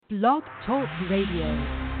Blog Talk Radio.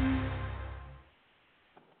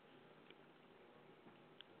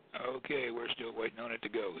 Okay, we're still waiting on it to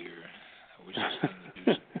go here. I wish this thing would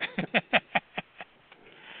do something.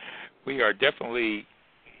 We are definitely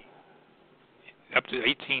up to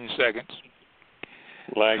 18 seconds.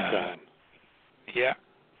 Lag time. Yeah.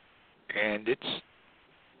 And it's,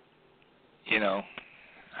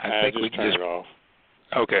 I think we can turn it off.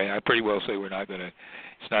 Okay, I pretty well say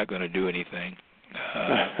it's not gonna do anything.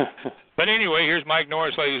 But anyway, here's Mike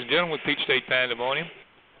Norris, ladies and gentlemen, with Peach State Pandemonium.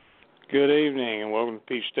 Good evening, and welcome to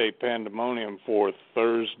Peach State Pandemonium for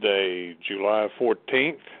Thursday, July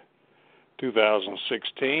 14th,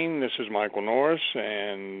 2016. This is Michael Norris,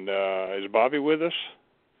 and is Bobby with us?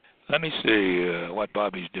 Let me see what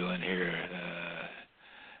Bobby's doing here.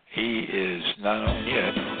 He is not on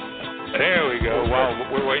yet. There we go.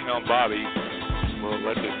 While we're waiting on Bobby, we'll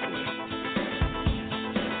let this play.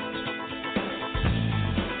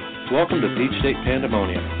 Welcome to Peach State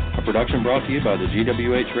Pandemonium, a production brought to you by the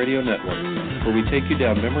GWH Radio Network, where we take you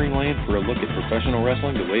down memory lane for a look at professional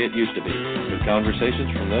wrestling the way it used to be, with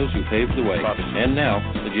conversations from those who paved the way. And now,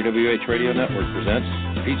 the GWH Radio Network presents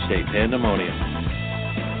Peach State Pandemonium.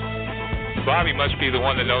 Bobby must be the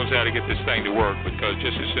one that knows how to get this thing to work, because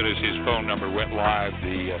just as soon as his phone number went live,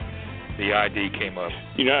 the ID came up.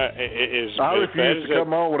 I refuse to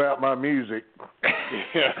come on without my music.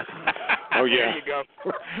 Yeah. Oh yeah. There you go.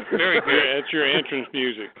 Very good. Yeah, that's your entrance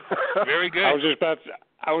music. Very good. I was just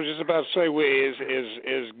about to say,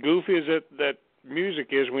 as goofy as that music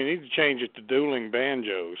is, we need to change it to dueling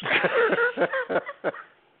banjos.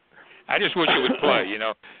 I just wish it would play.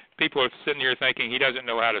 People are sitting here thinking he doesn't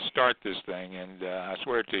know how to start this thing, and I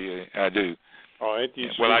swear to you, I do. Oh, it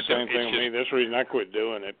used to be the same thing with me. That's the reason I quit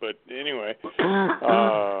doing it. But anyway,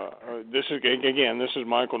 this is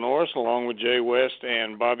Michael Norris along with Jay West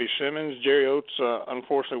and Bobby Simmons. Jerry Oates,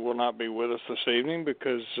 unfortunately, will not be with us this evening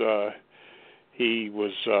because he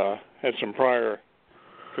had some prior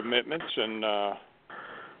commitments. And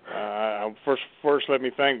first, let me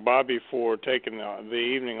thank Bobby for taking the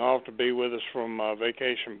evening off to be with us from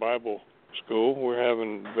Vacation Bible School. We're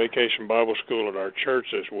having Vacation Bible School at our church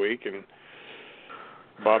this week, and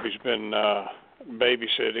Bobby's been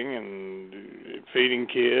babysitting and feeding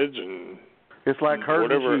kids, and it's like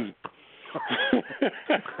herding sheep. I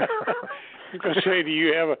was gonna say, do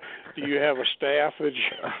you have a staff that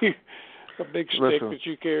a big stick that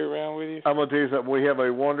you carry around with you? I'm gonna tell you something. We have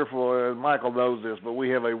a wonderful. Michael knows this, but we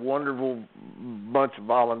have a wonderful bunch of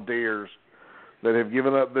volunteers that have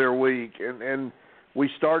given up their week, and we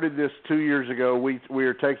started this 2 years ago. We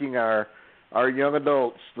are taking our young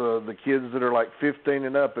adults, the kids that are like 15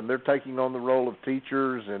 and up, and they're taking on the role of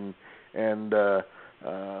teachers and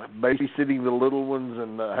babysitting the little ones,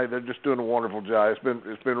 and hey, they're just doing a wonderful job.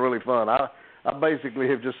 It's been really fun. I basically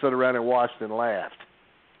have just sat around and watched and laughed.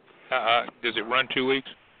 Does it run 2 weeks?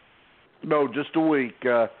 No, just a week.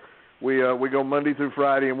 We go Monday through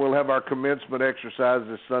Friday, and we'll have our commencement exercise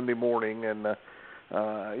this Sunday morning. And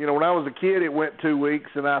when I was a kid, it went 2 weeks,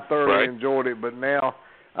 and I thoroughly enjoyed it. But now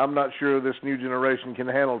I'm not sure this new generation can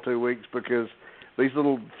handle 2 weeks, because these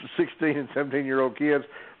little 16 and 17-year-old kids,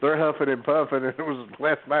 they're huffing and puffing, and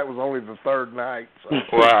last night was only the third night. So.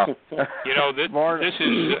 Wow.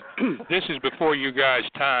 This is before you guys'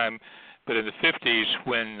 time, but in the 50s,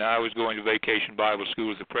 when I was going to Vacation Bible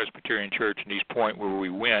School at the Presbyterian Church in East Point, where we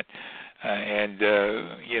went,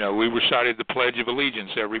 we recited the Pledge of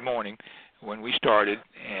Allegiance every morning when we started,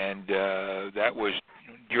 and that was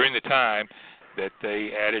during the time that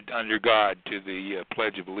they added "Under God" to the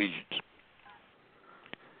Pledge of Allegiance.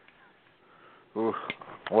 Ooh.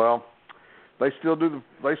 Well, they still do the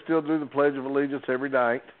Pledge of Allegiance every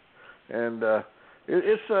night, and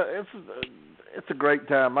it's a great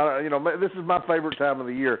time. This is my favorite time of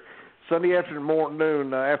the year. Sunday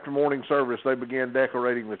afternoon, after morning service, they began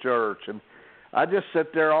decorating the church, and I just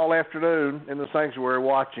sit there all afternoon in the sanctuary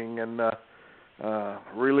watching and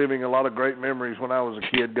reliving a lot of great memories when I was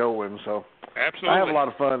a kid going. So. Absolutely. I have a lot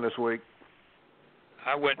of fun this week.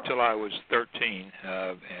 I went till I was 13,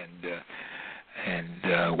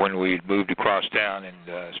 and when we moved across town and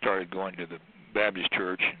started going to the Baptist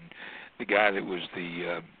church, and the guy that was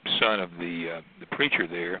the son of the preacher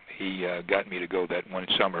there, he got me to go that one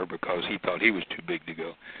summer because he thought he was too big to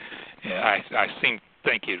go. And I think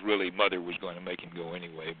his really mother was going to make him go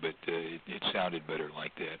anyway, but it sounded better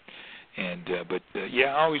like that. And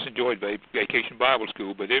I always enjoyed Vacation Bible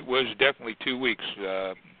School, but it was definitely 2 weeks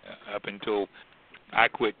up until I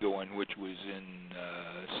quit going, which was in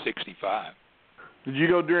 65. Did you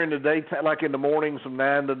go during the daytime, like in the mornings from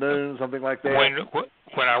 9 to noon, something like that?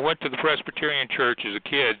 When I went to the Presbyterian church as a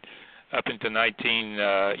kid, up until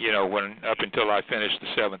up until I finished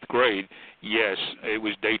the 7th grade, yes, it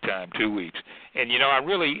was daytime 2 weeks. And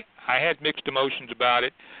I had mixed emotions about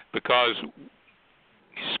it because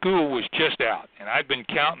school was just out, and I'd been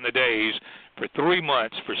counting the days for 3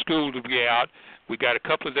 months for school to be out. We got a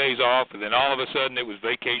couple of days off, and then all of a sudden it was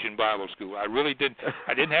vacation Bible school. I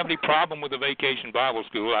didn't have any problem with the vacation Bible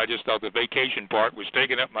school. I just thought the vacation part was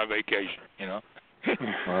taking up my vacation,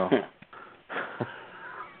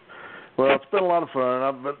 Well, it's been a lot of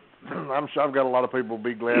fun, but I'm sure I've got a lot of people will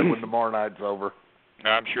be glad when tomorrow night's over.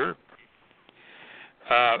 I'm sure.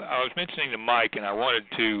 I was mentioning to Mike, and I wanted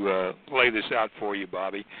to lay this out for you,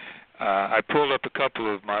 Bobby. I pulled up a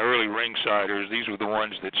couple of my early ringsiders. These were the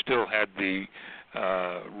ones that still had the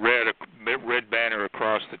red banner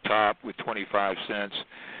across the top with 25 cents,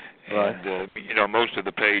 and most of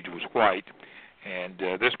the page was white.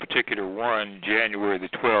 And this particular one, January the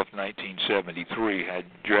 12th, 1973, had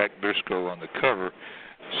Jack Briscoe on the cover,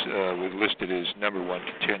 was listed as number one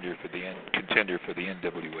contender for the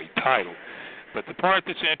NWA title. But the part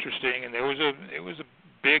that's interesting, and it was a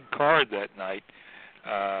big card that night.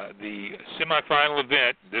 The semifinal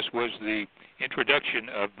event. This was the introduction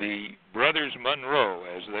of the Brothers Monroe,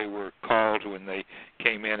 as they were called when they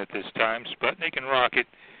came in at this time, Sputnik and Rocket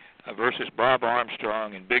versus Bob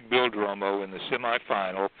Armstrong and Big Bill Dromo in the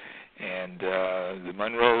semifinal, and the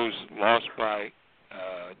Monroes lost by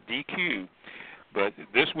DQ. But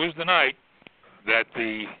this was the night that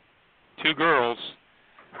the two girls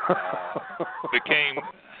became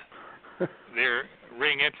their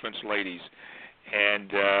ring entrance ladies.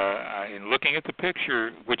 And in looking at the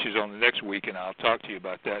picture, which is on the next week, and I'll talk to you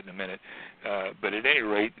about that in a minute, but at any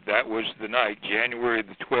rate, that was the night, January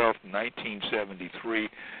the 12th, 1973.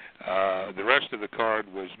 The rest of the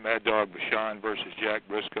card was Mad Dog Vachon versus Jack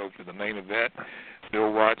Briscoe for the main event,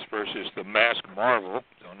 Bill Watts versus the Masked Marvel,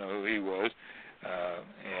 don't know who he was,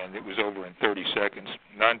 and it was over in 30 seconds.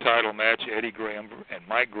 Non-title match, Eddie Graham and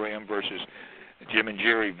Mike Graham versus Jim and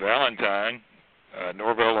Jerry Valentine.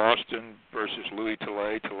 Norvell Austin versus Louis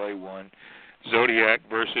Tilley. Tilley won. Zodiac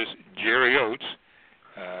versus Jerry Oates.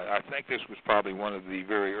 I think this was probably one of the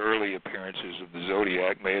very early appearances of the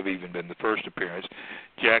Zodiac, may have even been the first appearance.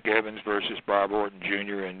 Jack Evans versus Bob Orton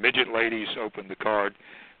Jr. And Midget Ladies opened the card,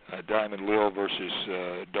 Diamond Lil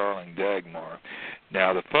versus Darling Dagmar.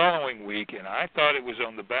 Now, the following week, and I thought it was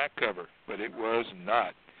on the back cover, but it was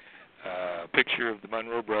not. A picture of the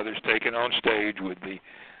Monroe brothers taken on stage with the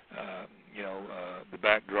the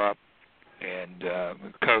backdrop and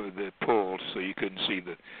cover that pulled, so you couldn't see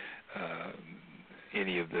the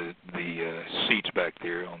any of the seats back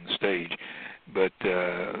there on the stage. But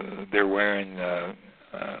they're wearing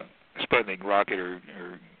Sputnik Rocket or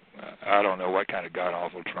I don't know what kind of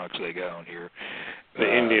god-awful trunks they got on here.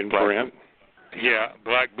 The Indian print. Yeah,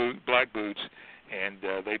 black boots, and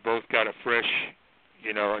they both got a fresh,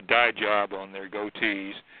 dye job on their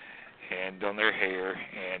goatees and on their hair.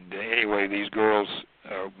 And anyway, these girls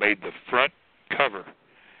made the front cover,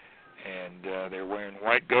 and they're wearing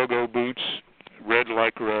white go-go boots, red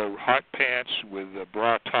lycra hot pants with a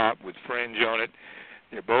bra top with fringe on it.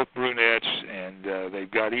 They're both brunettes, and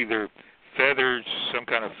they've got either feathers, some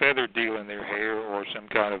kind of feather deal in their hair, or some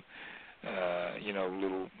kind of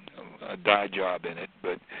little dye job in it.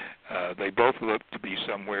 But they both look to be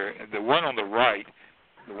somewhere. The one on the right,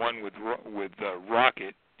 the one with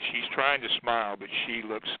Rocket, she's trying to smile, but she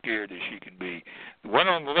looks scared as she can be. The one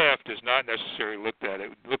on the left does not necessarily look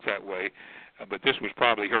that way, but this was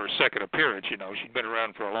probably her second appearance. She'd been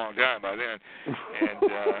around for a long time by then, and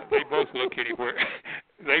they both look anywhere.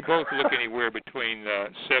 They both look anywhere between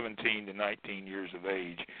 17 to 19 years of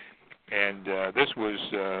age, and this was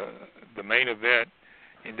the main event.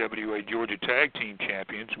 NWA Georgia Tag Team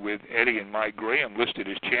Champions with Eddie and Mike Graham listed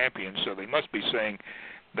as champions, so they must be saying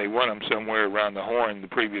they won them somewhere around the horn the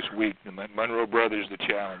previous week. The Monroe Brothers, the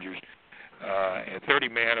challengers. A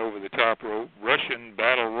 30-man over the top rope, Russian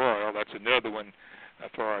Battle Royal, that's another one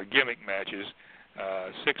for our gimmick matches.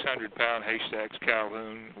 600-pound Haystacks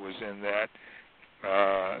Calhoun was in that.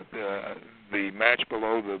 The match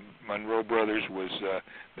below the Monroe Brothers was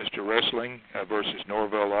Mr. Wrestling versus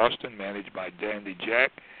Norvell Austin, managed by Dandy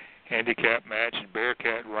Jack. Handicap match,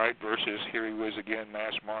 Bearcat Wright versus, here he was again,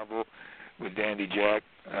 Mass Marvel with Dandy Jack.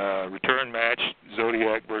 Return match,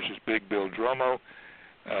 Zodiac versus Big Bill Dromo.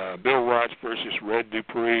 Bill Watts versus Red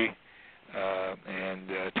Dupree. And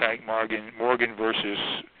Tank Morgan versus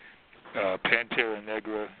Pantera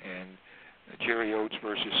Negra. And Jerry Oates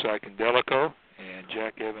versus Psychedelico. And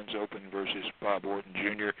Jack Evans opened versus Bob Orton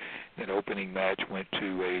Jr. That opening match went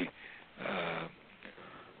to a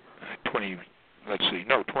let's see,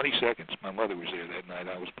 no, 20 seconds. My mother was there that night.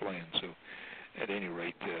 I was playing. So, at any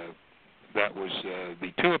rate, that was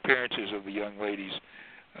the two appearances of the young ladies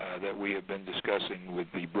that we have been discussing with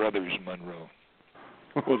the brothers Monroe.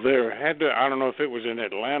 Well, there had to, I don't know if it was in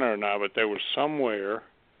Atlanta or not, but there was somewhere,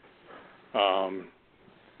 I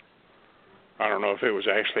don't know if it was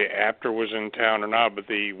actually Apter was in town or not, but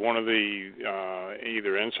one of the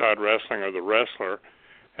either Inside Wrestling or The Wrestler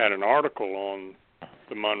had an article on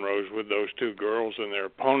the Monroes with those two girls, and their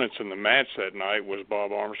opponents in the match that night was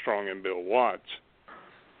Bob Armstrong and Bill Watts.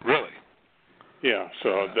 Really? Yeah,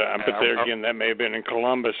 so but there again, that may have been in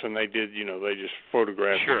Columbus, and they did, they just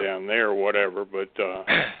photographed it down there or whatever. But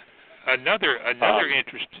another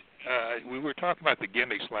interest. We were talking about the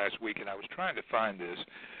gimmicks last week, and I was trying to find this.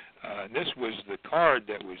 This was the card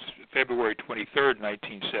that was February 23rd,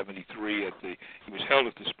 1973. It was held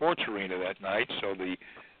at the Sports Arena that night. So the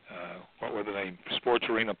what were the name? Sports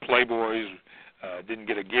Arena Playboys didn't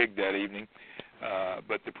get a gig that evening.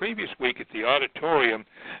 But the previous week at the auditorium,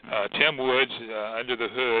 Tim Woods, under the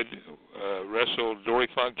hood, wrestled Dory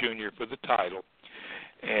Funk Jr. for the title.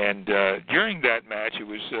 And during that match, it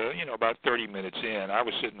was, about 30 minutes in. I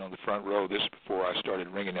was sitting on the front row. This before I started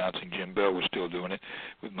ring announcing. Jim Bell was still doing it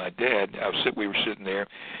with my dad. We were sitting there.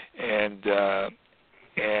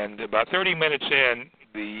 And about 30 minutes in,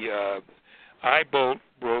 the eye bolt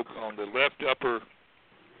broke on the left upper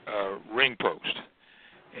ring post.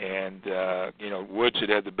 And, Woods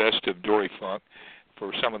had the best of Dory Funk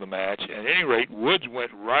for some of the match. At any rate, Woods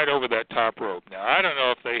went right over that top rope. Now, I don't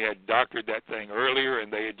know if they had doctored that thing earlier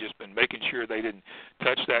and they had just been making sure they didn't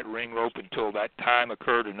touch that ring rope until that time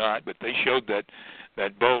occurred or not, but they showed that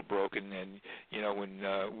bolt broken. And, when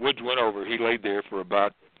Woods went over, he laid there for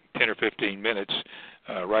about 10 or 15 minutes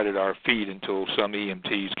right at our feet until some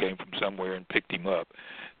EMTs came from somewhere and picked him up.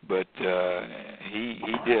 But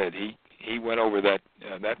he did. He went over that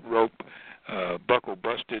rope, buckle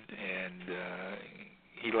busted, and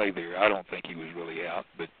he lay there. I don't think he was really out,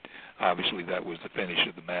 but obviously that was the finish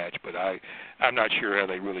of the match. But I'm not sure how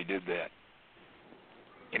they really did that.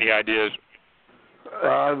 Any ideas?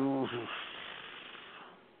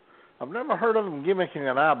 I've never heard of them gimmicking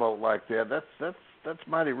an eye bolt like that. That's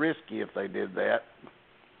mighty risky if they did that.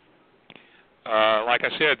 Like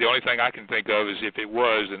I said, the only thing I can think of is if it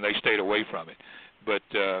was, then they stayed away from it. But,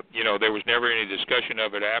 there was never any discussion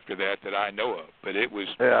of it after that I know of. But it was,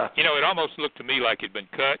 it almost looked to me like it had been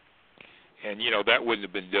cut, and, that wouldn't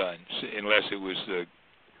have been done unless it was a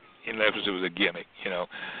gimmick,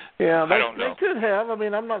 Yeah, I don't know. They could have. I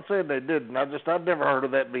mean, I'm not saying they didn't. I've never heard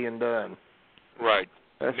of that being done. Right.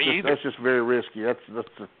 Me either. That's just very risky. That's a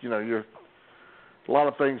lot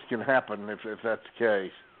of things can happen if that's the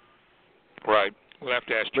case. Right. We'll have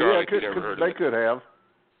to ask Charlie if he'd ever heard of it. They could have.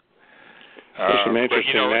 There's some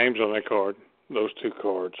interesting names on that card, those two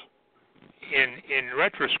cards. In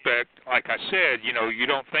retrospect, like I said, you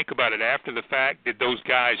don't think about it after the fact. Did those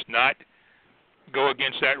guys not go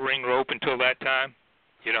against that ring rope until that time?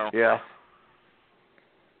 Yeah.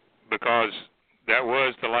 Because that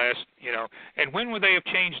was the last, and when would they have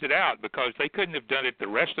changed it out? Because they couldn't have done it the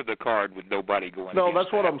rest of the card with nobody going No,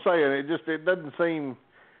 against that's what I'm saying. It doesn't seem,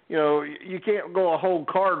 you can't go a whole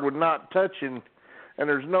card with not touching. And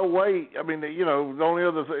there's no way. I mean, the only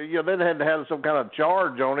other thing, they had to have some kind of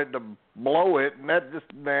charge on it to blow it, and that just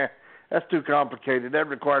that's too complicated. That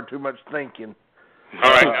required too much thinking. All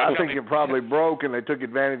right, I think it probably broke, and they took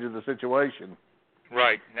advantage of the situation.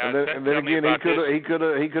 Right. Now, and then again, he could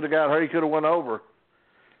have got her. He could have went over.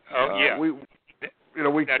 Oh yeah. I was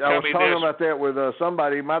talking about that with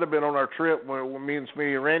somebody. It might have been on our trip when me and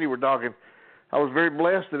Smitty and Randy were talking. I was very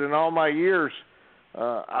blessed that in all my years,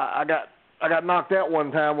 I got knocked out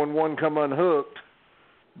one time when one come unhooked,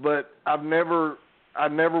 but I never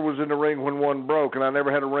was in the ring when one broke, and I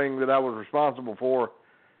never had a ring that I was responsible for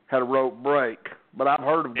had a rope break. But I've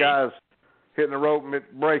heard of guys hitting the rope and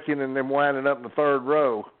it breaking and then winding up in the third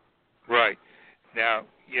row. Right. Now,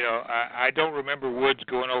 I don't remember Woods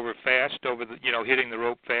going over fast hitting the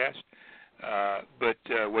rope fast. But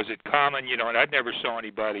was it common, and I'd never saw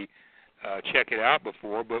anybody check it out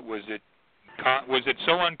before, but was it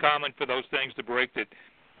so uncommon for those things to break that,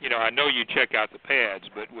 I know you check out the pads,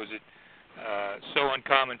 but was it so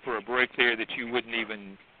uncommon for a break there that you wouldn't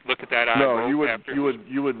even look at that eye? No, you wouldn't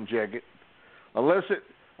check it. Unless it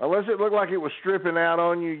looked like it was stripping out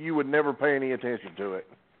on you, you would never pay any attention to it.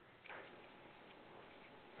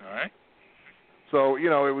 All right. So,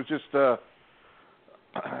 it was just it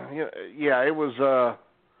was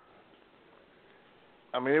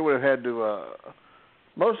it would have had to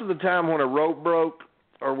most of the time when a rope broke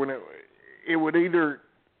or when it would either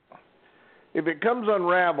if it comes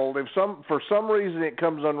unraveled, for some reason it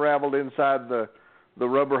comes unraveled inside the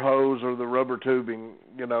rubber hose or the rubber tubing,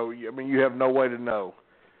 you have no way to know.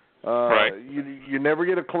 Right. You never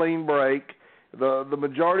get a clean break. The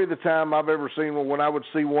majority of the time I've ever seen when I would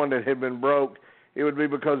see one that had been broke, it would be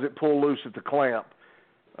because it pulled loose at the clamp.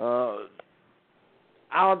 I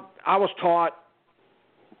was taught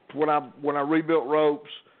when I rebuilt ropes,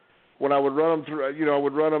 when I would run them through, I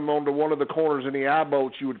would run them onto one of the corners in the eye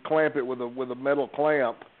bolts. You would clamp it with a metal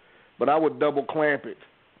clamp, but I would double clamp it.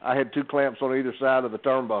 I had 2 clamps on either side of the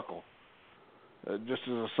turnbuckle, just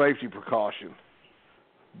as a safety precaution.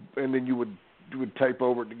 And then you would tape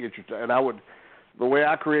over it to get your. And the way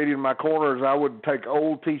I created my corners, I would take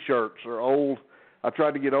old T-shirts or I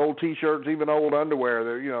tried to get old T-shirts, even old underwear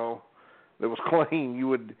that was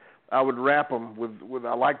clean. I would wrap them with.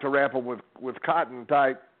 I like to wrap them with cotton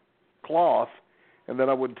type cloth, and then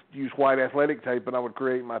I would use white athletic tape, and I would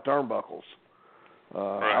create my turnbuckles.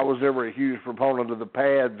 Right. I was never a huge proponent of the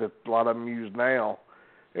pads that a lot of them use now.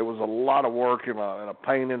 It was a lot of work and a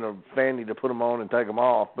pain in the fanny to put them on and take them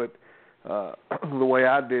off. But the way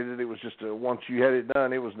I did it, it was just once you had it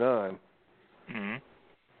done, it was done. Mm-hmm.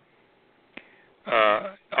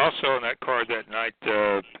 Also on that card that night,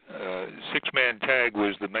 6-man tag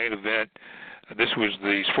was the main event. This was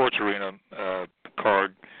the Sports Arena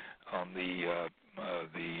card on the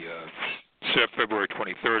February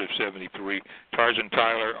 23rd of '73. Tarzan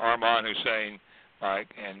Tyler, Armand Hussein,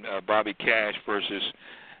 Mike, and Bobby Cash versus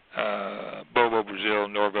Bobo Brazil,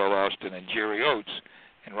 Norvell Austin, and Jerry Oates.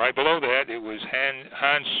 And right below that, it was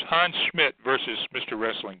Hans Schmidt versus Mr.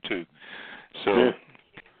 Wrestling 2. So.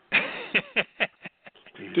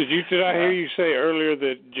 Did I hear you say earlier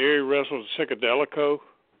that Jerry wrestled Psychedelico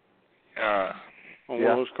on one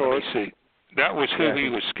of those cards? Let me see. That was who he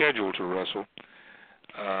was scheduled to wrestle.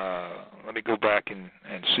 Let me go back and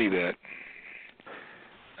see that.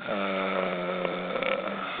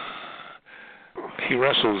 He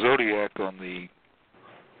wrestled Zodiac on the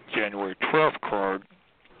January 12th card.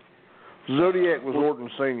 Zodiac was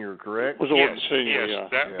Orton Sr., correct? Orton Sr.,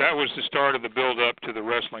 yes. That was the start of the build-up to the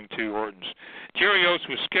Wrestling 2 Ortons. Jerry Oates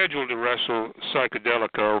was scheduled to wrestle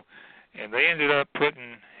Psychedelico, and they ended up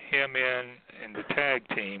putting him in the tag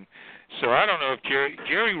team. So I don't know if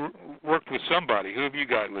Jerry worked with somebody. Who have you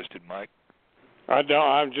got listed, Mike? I don't.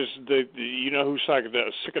 I'm just you know who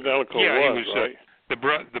Psychedelico was, right? The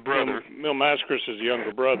brother. Mil Mascaris'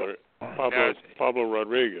 younger brother, Pablo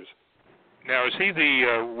Rodriguez. Now, is he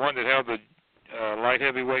the one that held the light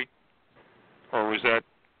heavyweight, or was that?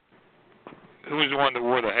 Who was the one that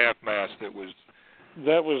wore the half mask? That was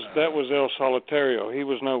El Solitario. He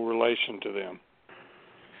was no relation to them.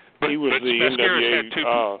 But, he was but the Mascaris NWA. had two.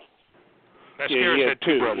 Mascaris had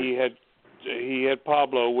two brothers. He had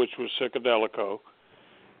Pablo, which was Psychedelico,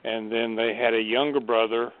 and then they had a younger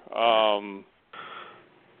brother. I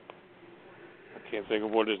can't think of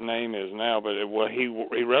what his name is now, but he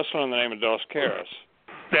wrestled under the name of Dos Caras.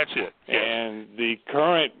 That's it. Yes. And the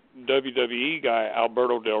current WWE guy,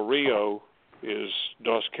 Alberto Del Rio, is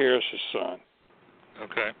Dos Caras' son.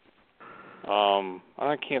 Okay.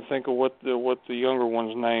 I can't think of what the younger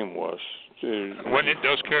one's name was. When it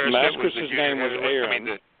Dos Caras, Mascaris' name was Aaron. I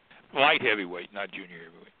mean, the light heavyweight, not junior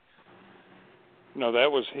heavyweight. No,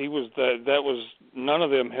 that was none of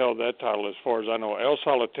them held that title as far as I know. El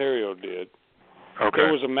Solitario did. Okay.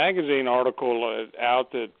 There was a magazine article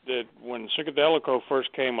out that when Psychedelico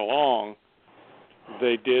first came along,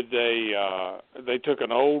 they took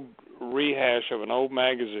an old rehash of an old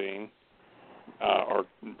magazine or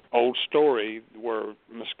old story where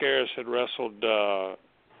Mascaris had wrestled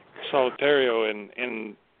Solitario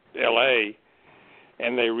in L.A.,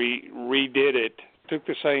 and they redid it, took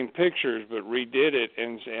the same pictures but redid it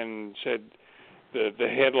and said the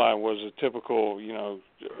headline was a typical,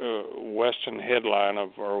 Western headline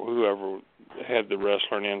or whoever had the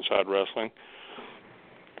wrestler in Inside Wrestling.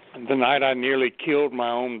 The night I nearly killed my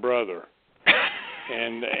own brother.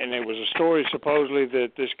 And it was a story supposedly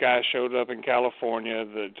that this guy showed up in California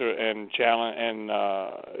and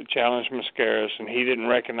challenged Mascaris, and he didn't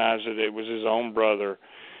recognize that it was his own brother,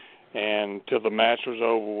 and till the match was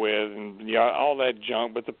over with, and all that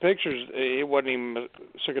junk. But the pictures, it wasn't even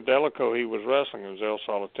Psychedelico he was wrestling; it was El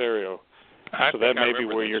Solitario. So that may be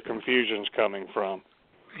where your confusion's coming from.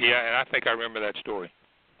 Yeah, and I think I remember that story.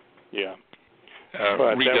 Yeah,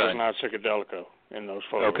 but redone. That was not Psychedelico in those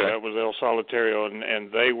photos. Okay. That was El Solitario,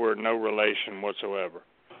 and they were no relation whatsoever.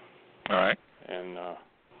 All right. And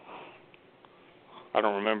I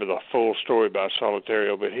don't remember the full story about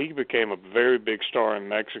Solitario, but he became a very big star in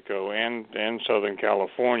Mexico and Southern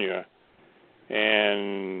California.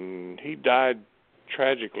 And he died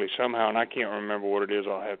tragically somehow, and I can't remember what it is.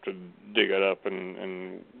 I'll have to dig it up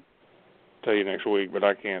and tell you next week. But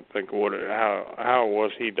I can't think of how it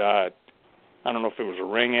was he died. I don't know if it was a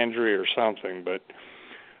ring injury or something, but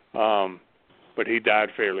he died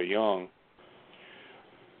fairly young.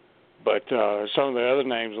 But some of the other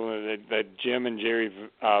names, that Jim and Jerry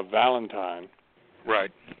Valentine.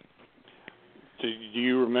 Right. Do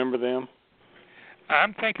you remember them?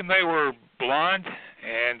 I'm thinking they were blonde,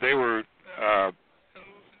 and they were,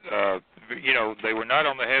 they were not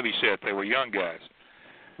on the heavy set. They were young guys.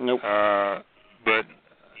 Nope. But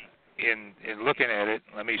in looking at it,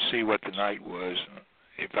 let me see what the night was.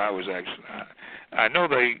 If I was actually, I know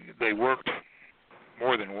they worked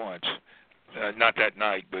more than once. Not that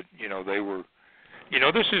night, but they were.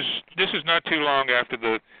 This is not too long after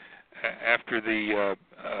the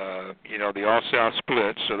All South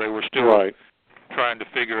split, so they were still right. trying to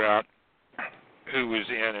figure out who was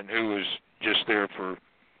in and who was just there for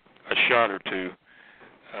a shot or two.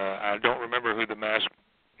 I don't remember who the Mass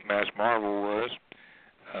Marvel was.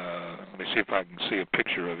 Let me see if I can see a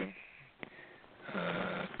picture of him.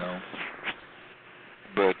 No.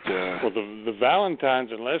 But well, the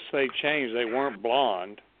Valentines, unless they changed, they weren't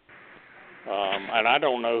blonde. And I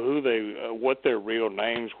don't know what their real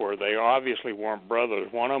names were. They obviously weren't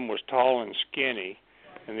brothers. One of them was tall and skinny,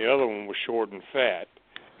 and the other one was short and fat.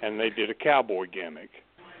 And they did a cowboy gimmick.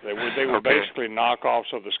 They were basically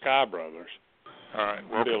knockoffs of the Sky Brothers. All right,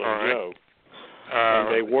 well, Bill and all right. Joe.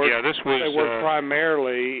 And they worked. Yeah, this was. They worked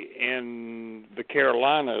primarily in the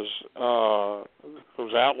Carolinas.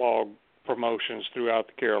 Those outlaw promotions throughout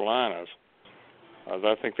the Carolinas.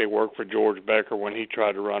 I think they worked for George Becker when he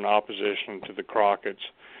tried to run opposition to the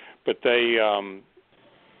Crockett's. But they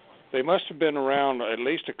must have been around at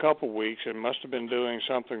least a couple weeks and must have been doing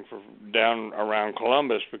something for down around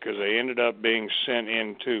Columbus, because they ended up being sent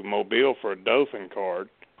into Mobile for a Dothan card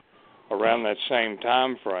around that same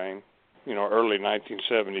time frame, early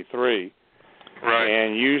 1973. Right.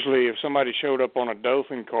 And usually if somebody showed up on a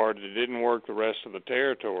Dothan card that didn't work the rest of the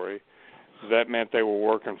territory, that meant they were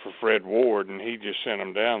working for Fred Ward, and he just sent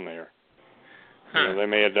them down there. Huh. They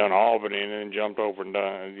may have done Albany and then jumped over and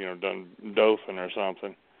done Dothan or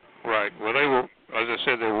something. Right. Well, they were, as I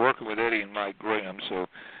said, they were working with Eddie and Mike Graham, so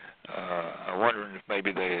I'm wondering if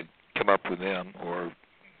maybe they had come up with them or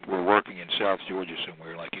were working in South Georgia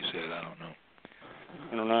somewhere, like you said. I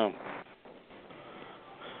don't know.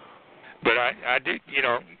 But I did,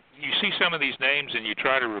 you see some of these names and you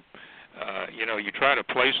try to, you try to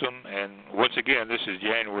place them, and once again, this is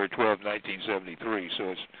January 12, 1973,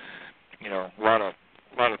 so it's, a lot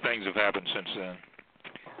of things have happened since then.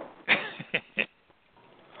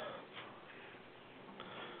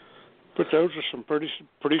 But those are some pretty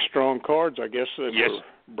strong cards, I guess. That yes.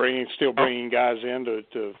 Were still bringing guys in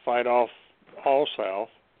to fight off All South.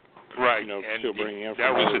 Right. Still bringing in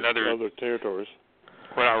that from was other territories.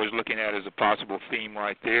 What I was looking at as a possible theme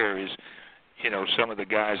right there is, some of the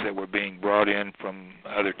guys that were being brought in from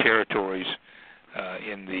other territories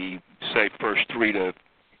in the, say, first 3 to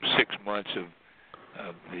 6 months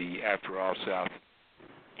of the after All South,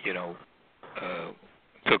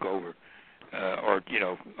 took over. Or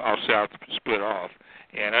All South split off.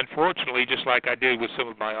 And unfortunately, just like I did with some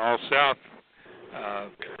of my All South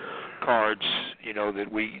cards,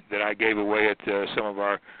 that I gave away at some of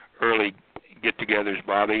our early get-togethers,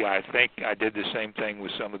 Bobby, I think I did the same thing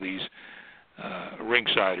with some of these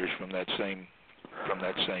ringsiders from that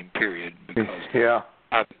same period, because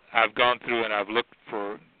I've gone through and I've looked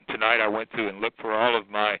for, tonight I went through and looked for all of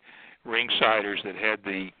my ringsiders that had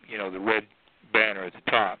the the red banner at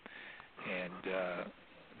the top. And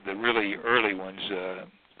the really early ones,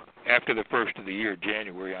 after the first of the year,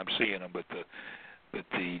 January, I'm seeing them, but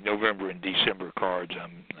the November and December cards,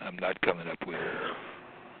 I'm not coming up with.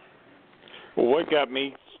 Well, what got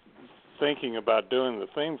me thinking about doing the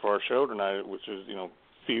theme for our show tonight, which is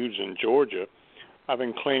feuds in Georgia, I've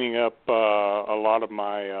been cleaning up a lot of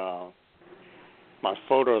my my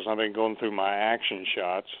photos. I've been going through my action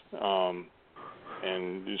shots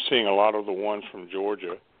and seeing a lot of the ones from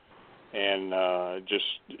Georgia. And just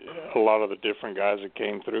a lot of the different guys that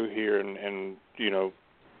came through here and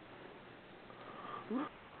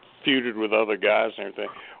feuded with other guys and everything.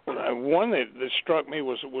 One that struck me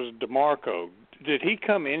was DeMarco. Did he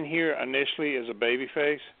come in here initially as a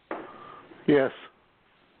babyface? Yes.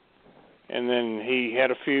 And then he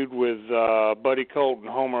had a feud with Buddy Colt and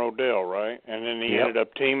Homer Odell, right? And then he ended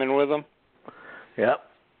up teaming with them? Yep.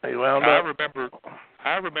 He wound up.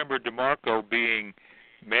 I remember DeMarco being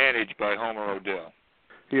managed by Homer Odell.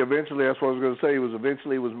 He eventually, that's what I was going to say, he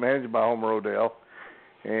was managed by Homer Odell,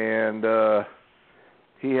 and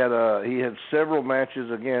he had several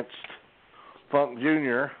matches against Funk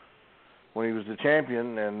Jr. when he was the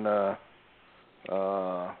champion, and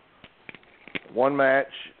one match,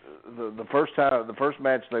 the first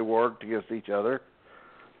match they worked against each other,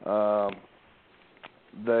 I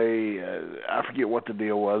forget what the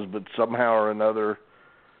deal was, but somehow or another,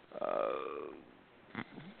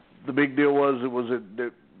 the big deal was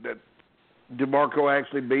that DeMarco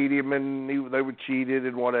actually beat him, and they were cheated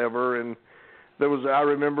and whatever. And I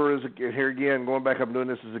remember here again, going back, I'm doing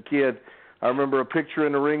this as a kid, I remember a picture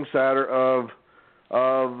in the ringside of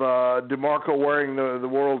DeMarco wearing the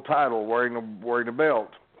world title, wearing a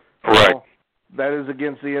belt. Right. Well, that is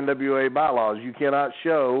against the NWA bylaws. You cannot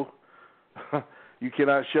show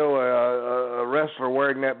a wrestler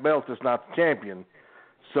wearing that belt that's not the champion.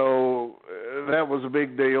 So that was a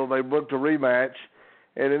big deal. They booked a rematch,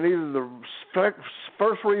 and in either the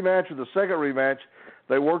first rematch or the second rematch,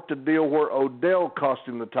 they worked a deal where Odell cost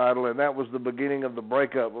him the title, and that was the beginning of the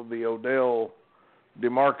breakup of the Odell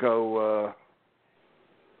DeMarco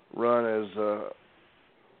run as a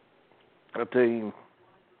team.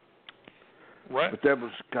 What? But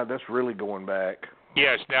that's really going back.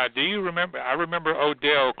 Yes. Now, do you remember? I remember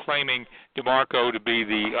Odell claiming DeMarco to be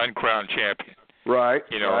the uncrowned champion. Right.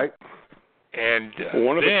 You know. Right. And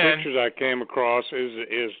one of the pictures I came across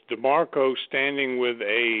is DeMarco standing with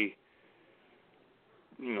a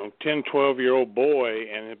 10, 12-year-old boy,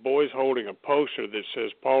 and the boy's holding a poster that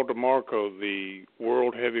says Paul DeMarco, the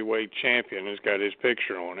world heavyweight champion, has got his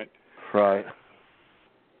picture on it. Right.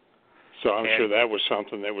 So I'm sure that was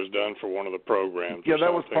something that was done for one of the programs. Yeah,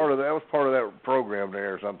 that was part of that program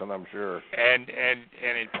there or something, I'm sure. And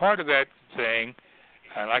in part of that thing,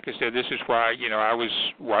 and like I said, this is why I was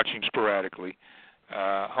watching sporadically.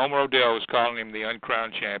 Homer Odell was calling him the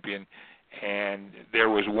uncrowned champion, and there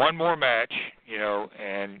was one more match,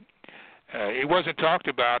 and it wasn't talked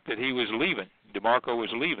about that he was leaving. DeMarco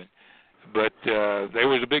was leaving, but there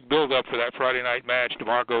was a big build-up for that Friday night match.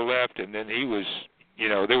 DeMarco left, and then he was.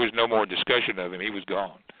 There was no more discussion of him. He was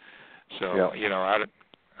gone. So, yep.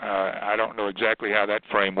 I don't know exactly how that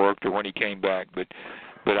frame worked or when he came back, but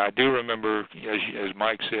I do remember, as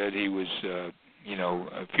Mike said, he was,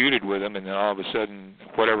 feuded with him, and then all of a sudden,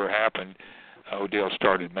 whatever happened, Odell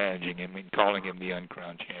started managing him and calling him the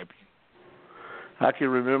uncrowned champion. I can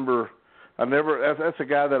remember, that's a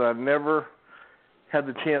guy that I never had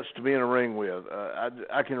the chance to be in a ring with.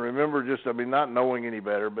 I can remember not knowing any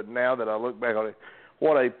better, but now that I look back on it,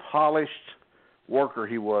 what a polished worker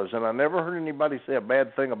he was. And I never heard anybody say a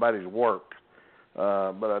bad thing about his work.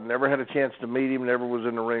 But I never had a chance to meet him, never was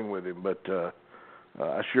in the ring with him. But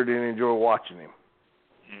I sure did enjoy watching him.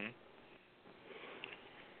 Mm-hmm.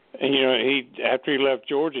 And, after he left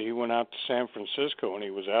Georgia, he went out to San Francisco, and he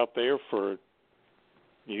was out there for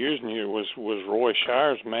years and years, was Roy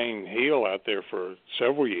Shire's main heel out there for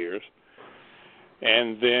several years.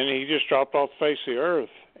 And then he just dropped off the face of the earth.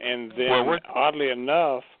 And then, oddly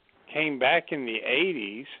enough, came back in the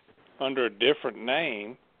 80s under a different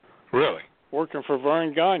name. Really? Working for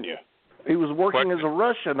Vern Gagne. He was working as a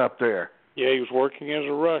Russian up there. Yeah, he was working as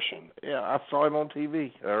a Russian. Yeah, I saw him on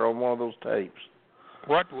TV or on one of those tapes.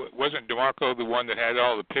 What wasn't DeMarco the one that had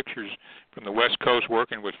all the pictures from the West Coast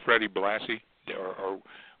working with Freddie Blassie, or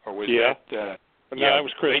was that? No, that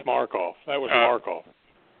was Chris Markoff. That was Markoff.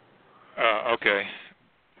 Okay.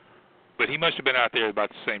 But he must have been out there about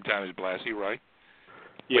the same time as Blassie, right?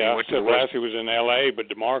 Yeah, so Blassie was in L.A., but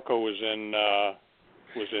DeMarco was in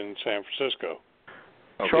San Francisco.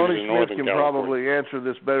 Okay. Charlie Smith can probably answer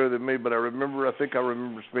this better than me, but I think I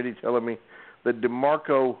remember Smitty telling me that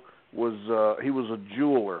DeMarco was a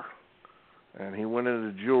jeweler, and he went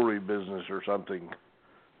into the jewelry business or something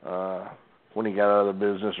when he got out of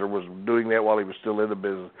the business, or was doing that while he was still in the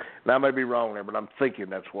business. Now I may be wrong there, but I'm thinking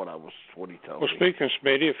that's what he told me. Well, speaking of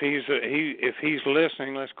Smitty, if he's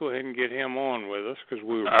listening, let's go ahead and get him on with us because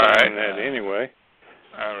we were planning that anyway.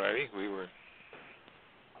 All righty, we were.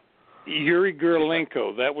 Yuri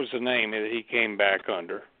Gerlenko, that was the name that he came back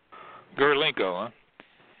under. Gerlenko, huh?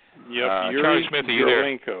 Yep, Yuri Charlie Smith, are you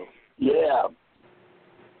Gerlenko. There? Yeah.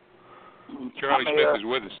 Charlie Smith is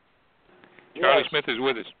with us. Charlie Smith is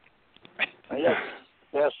with us. Yes.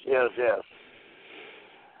 Hey,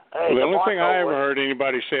 the only thing I ever heard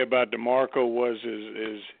anybody say about DeMarco was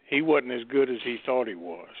is he wasn't as good as he thought he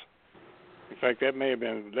was. In fact, that may have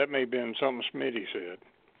been something Smitty said.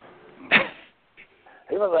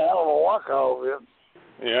 He was a hell of a worker.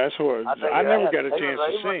 Yeah, that's what I never got a chance to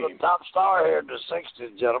see him. He was the top star here in the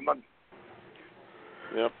 '60s, gentlemen.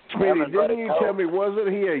 Yep. Smitty, didn't you tell me, wasn't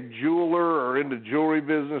he a jeweler or into jewelry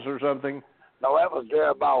business or something? No, that was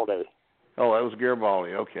Garibaldi. Oh, that was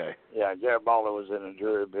Garibaldi. Okay. Yeah, Garibaldi was in the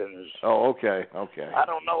jury business. Oh, okay. I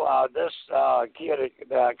don't know. This kid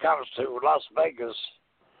that comes to Las Vegas,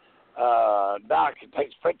 Doc, he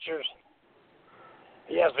takes pictures.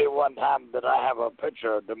 He asked me one time that I have a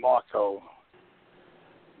picture of DeMarco.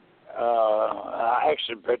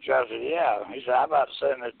 Action picture. I said, yeah. He said, how about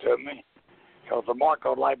sending it to me? Because DeMarco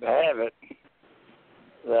would like to have it.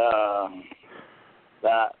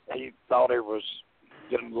 That he thought he was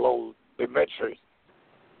getting a little Dimitri.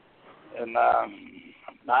 And I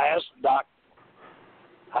asked Doc,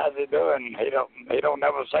 how's he doing? He don't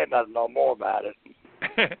never say nothing no more about it.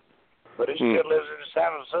 But he still lives in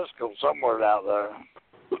San Francisco, somewhere out there.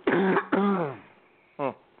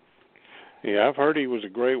 Yeah, I've heard he was a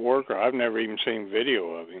great worker. I've never even seen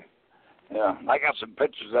video of him. Yeah, I got some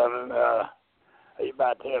pictures of him. He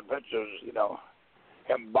about 10 pictures, you know.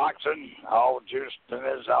 Him boxing, all juiced, and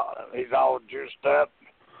he's all juiced up.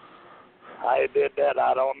 How he did that,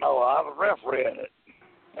 I don't know. I was refereeing it.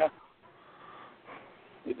 Yeah.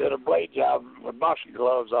 He did a blade job with boxing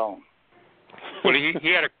gloves on. Well, he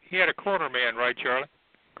had a corner man, right, Charlie?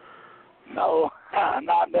 No,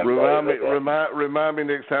 not them. Remind me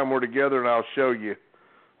next time we're together, and I'll show you.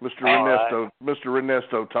 Mr. Ernesto. Right. Mr.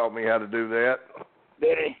 Ernesto taught me how to do that.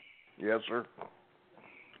 Did he? Yes, sir.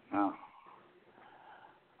 Oh.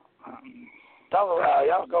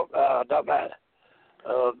 Y'all go talk about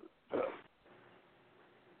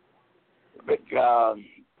big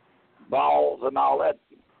balls and all that.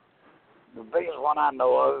 The biggest one I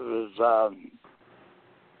know of is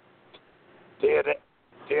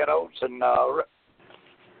Ted Oates and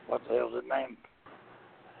what the hell's his name?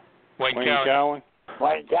 Wayne Cowan.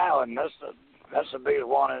 Wayne Cowan. That's the biggest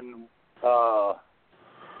one in.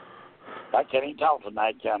 I can't even talk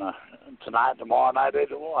tonight, tonight, tomorrow night,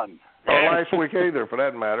 either one. Or last week either, for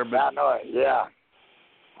that matter. But I know it, yeah.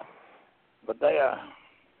 But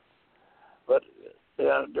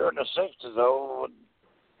during the 60s, though,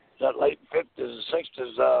 that late 50s and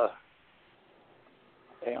 60s,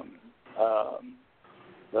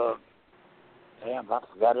 I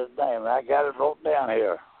forgot his name. I got it wrote down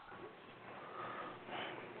here.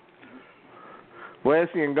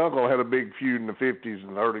 Lassie and Gunkel had a big feud in the 50s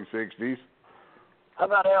and early 60s. How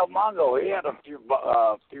about El Mongo? He had a few.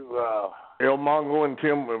 El Mongo and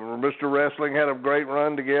Mr. Wrestling had a great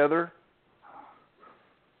run together.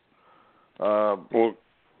 Well,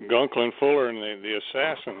 Gunkel and Fuller and the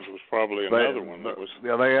Assassins was probably another one that was.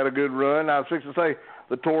 Yeah, they had a good run. I was fixing to say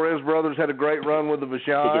the Torres brothers had a great run with the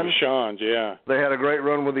Vachons. With the Vachons, yeah. They had a great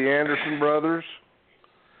run with the Anderson brothers.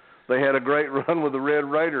 They had a great run with the Red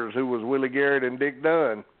Raiders, who was Willie Garrett and Dick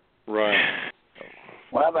Dunn. Right.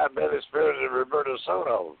 Well, how about Billy Spears and Roberto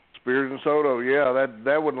Soto? Spears and Soto, yeah,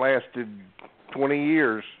 that one lasted 20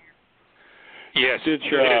 years. Yes, it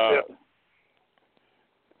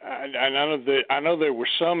I know there were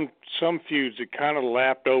some feuds that kind of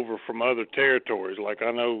lapped over from other territories. Like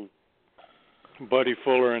I know Buddy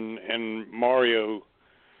Fuller and Mario,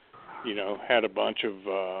 you know, had a bunch of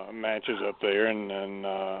matches up there, and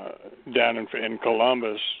down in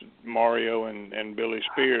Columbus, Mario and Billy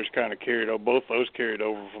Spears kind of both those carried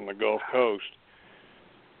over from the Gulf Coast.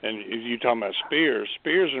 And you talking about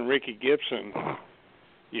Spears and Ricky Gibson,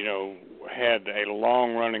 you know, had a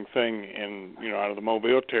long-running thing in, you know, out of the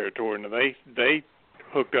Mobile territory, and they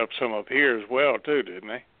hooked up some up here as well too, didn't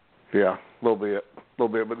they? Yeah, a little bit.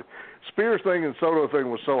 But the Spears thing and Soto thing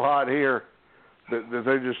was so hot here that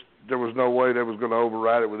there was no way they was going to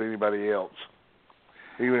override it with anybody else,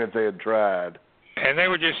 even if they had tried. And they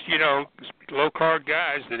were just, you know, low-card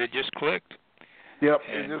guys that had just clicked. Yep,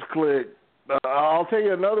 it just clicked. I'll tell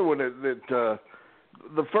you another one that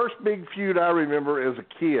the first big feud I remember as a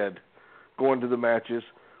kid going to the matches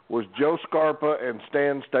was Joe Scarpa and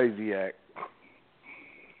Stan Stasiak.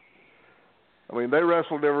 I mean, they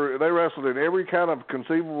wrestled in every kind of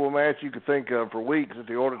conceivable match you could think of for weeks at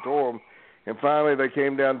the auditorium, and finally they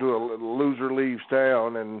came down to a loser leaves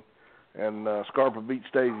town, and Scarpa beat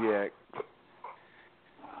Stasiak.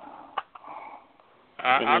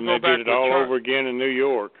 And then they did it all over again in New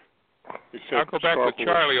York. I'll go back with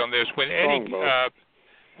Charlie on this.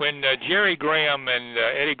 When Jerry Graham and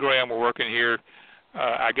Eddie Graham were working here,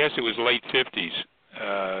 I guess it was late 50s.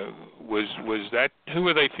 Was that, who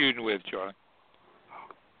were they feuding with, Charlie?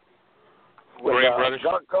 With Graham brothers?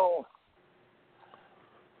 Junko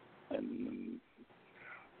and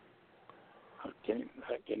I can't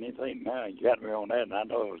even think now. You got me on that, and I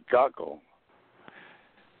know it was Junko.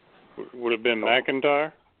 Would have been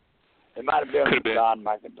McIntyre? It might have been John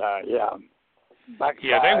McIntyre, yeah. McIntyre,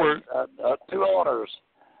 yeah, they were two owners.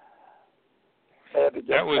 They had to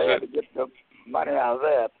get the money out of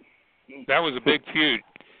that. That was a big feud,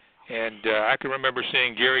 and I can remember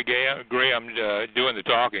seeing Jerry Graham doing the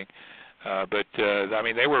talking. But I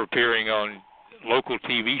mean, they were appearing on local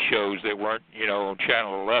TV shows that weren't, on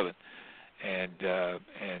Channel 11, and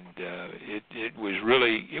it was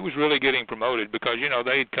really getting promoted because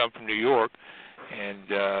they had come from New York, and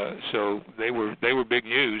so they were big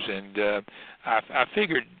news, and I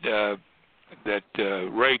figured that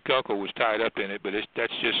Ray Kunkel was tied up in it, but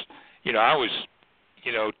that's just I was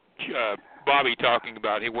Bobby talking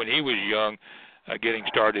about when he was young. Getting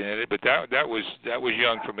started in it, but that was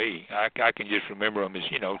young for me. I can just remember them as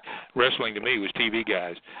wrestling to me was TV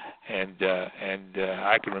guys, and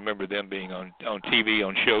I can remember them being on TV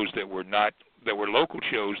on shows that were local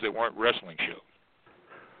shows that weren't wrestling shows.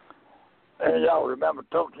 Hey, y'all remember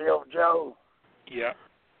Tokyo Joe? Yeah.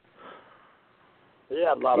 He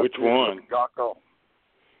had a lot of. Which one? Gocko.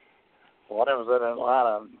 Well, it was in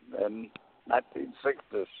Atlanta in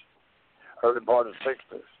 1960s, early part of the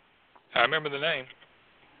 60s. I remember the name.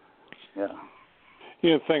 Yeah.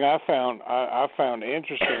 The thing I found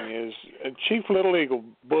interesting is Chief Little Eagle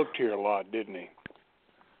booked here a lot, didn't he?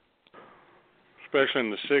 Especially in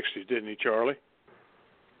the 60s, didn't he, Charlie?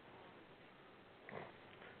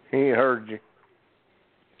 He heard you.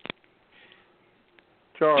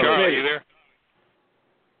 Charlie, are you there?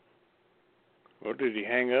 Or did he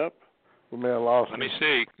hang up? We may have lost him. Let me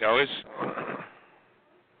see. No, it's...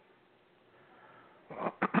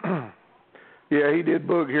 Yeah, he did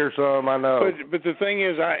book here some, I know. But the thing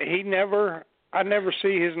is, I never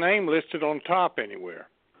see his name listed on top anywhere.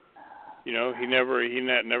 He never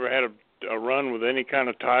had a run with any kind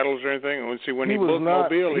of titles or anything. Let's see, when he booked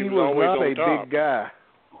Mobile, he was always on top. He was not a big guy.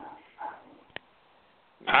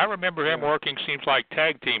 I remember him working, seems like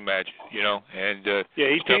tag team matches, and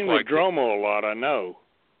he teamed like with Dromo a lot. I know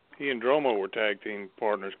he and Dromo were tag team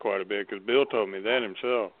partners quite a bit because Bill told me that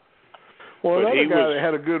himself. Well, another guy that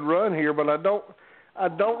had a good run here, but I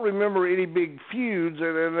don't remember any big feuds.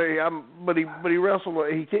 But he wrestled.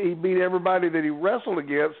 He beat everybody that he wrestled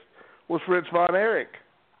against was Fritz von Erich.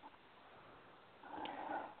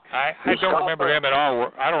 I don't remember him at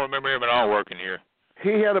all. I don't remember him at all working here.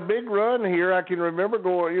 He had a big run here. I can remember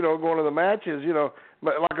going to the matches.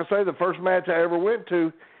 But like I say, the first match I ever went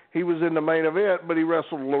to, he was in the main event, but he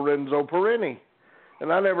wrestled Lorenzo Perini.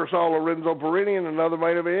 And I never saw Lorenzo Perini in another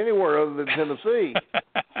main event anywhere other than Tennessee.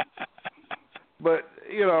 But,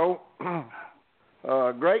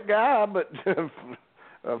 great guy, but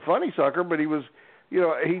a funny sucker. But he was, he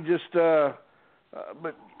just,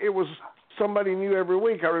 but it was somebody new every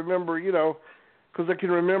week. I remember, because I can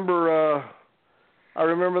remember, I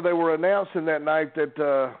remember they were announcing that night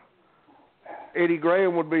that Eddie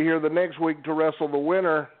Graham would be here the next week to wrestle the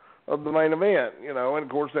winner of the main event, and of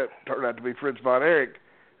course that turned out to be Fritz von Erich,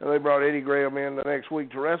 and they brought Eddie Graham in the next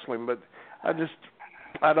week to wrestle him. But I don't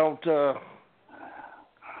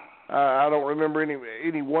remember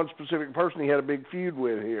any one specific person he had a big feud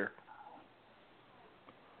with here.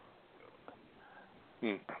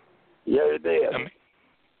 Yeah, he did.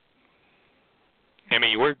 I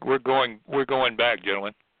mean, we're going back,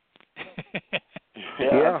 gentlemen.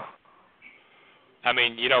 Yeah. I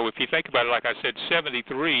mean, if you think about it, like I said,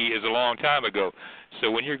 73 is a long time ago.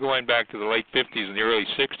 So when you're going back to the late 50s and the early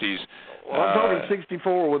 60s... Well, I'm talking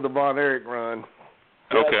 64 with the Von Erich run.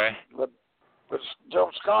 Okay. With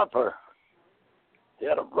Joe Scarper. He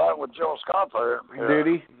had a run with Joe Scarper. Did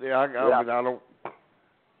he? Yeah, I don't...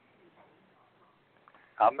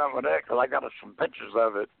 I remember that because I got some pictures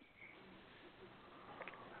of it.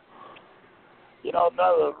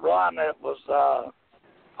 Another run that was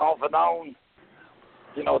off and on.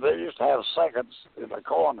 They used to have seconds in the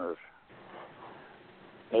corners.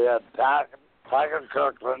 They had Tiger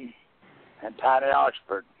Kirkland and Tiny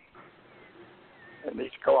Oxford in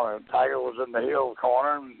each corner. Tiger was in the heel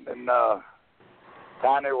corner, and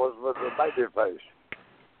Tiny was with the baby face.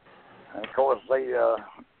 And, of course, they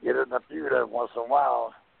get in a feud every once in a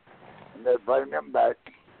while, and they'd bring them back,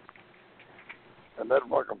 and they'd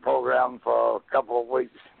work a program for a couple of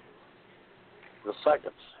weeks, the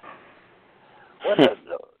seconds. When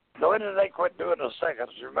did they quit doing the seconds?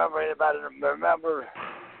 You remember anybody remember?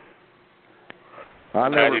 I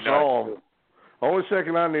never saw him. Only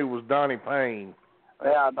second I knew was Donnie Payne.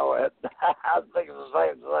 Yeah, I know it. I think it's the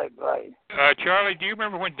same thing. Charlie, do you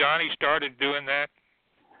remember when Donnie started doing that?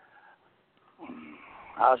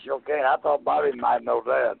 I sure can. I thought Bobby might know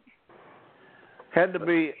that. Had to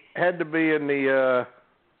be in the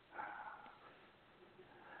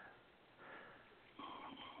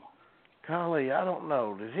golly, I don't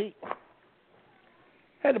know. Did he?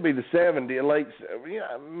 Had to be the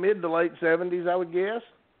mid to late 70s, I would guess.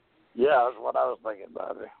 Yeah, that's what I was thinking,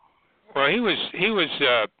 Bobby. Well, he was.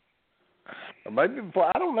 Or maybe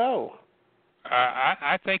before. I don't know.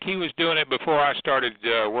 I think he was doing it before I started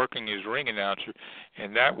working as ring announcer,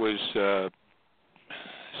 and that was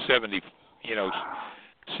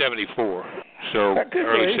 74. So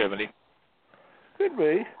early 70. Could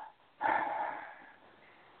be.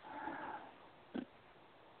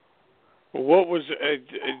 Well, what was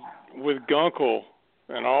with Gunkel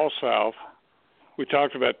and All South? We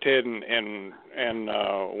talked about Ted and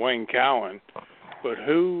Wayne Cowan, but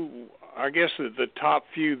who? I guess the top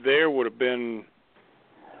feud there would have been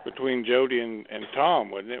between Jody and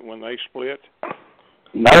Tom, wouldn't it, when they split?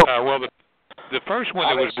 No. Well, the first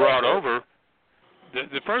one that was brought over,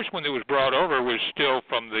 the first one that was brought over was still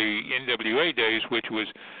from the NWA days, which was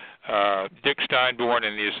Dick Steinborn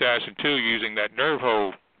and the Assassin 2 using that nerve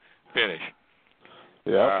hole finish.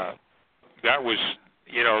 Yeah. That was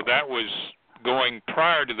going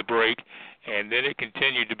prior to the break, and then it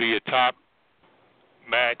continued to be a top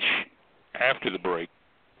match after the break.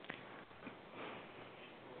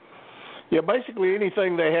 Yeah, basically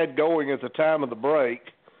anything they had going at the time of the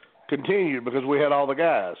break continued because we had all the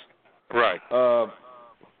guys. Right.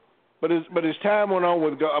 But as time went on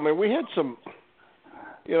we had some,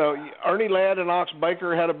 Ernie Ladd and Ox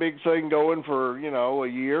Baker had a big thing going for, a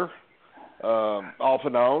year, off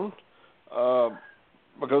and on,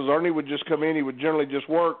 because Ernie would just come in. He would generally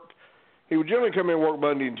come in and work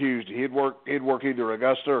Monday and Tuesday. He'd work either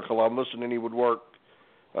Augusta or Columbus, and then he would work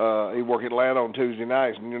Atlanta on Tuesday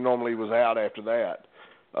nights, and normally he was out after that.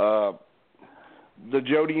 The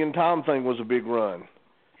Jody and Tom thing was a big run.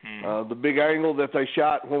 The big angle that they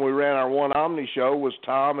shot when we ran our one Omni show was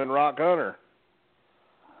Tom and Rock Hunter.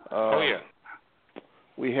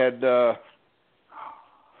 We had, I'm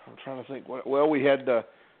trying to think, we had...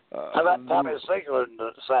 how about Tommy Siegler and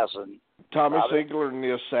the Assassin? Tommy Siegler and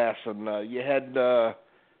the Assassin. You had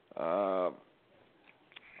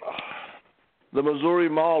the Missouri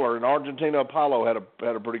Mauler and Argentina Apollo had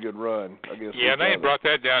a pretty good run, I guess. Yeah, they had brought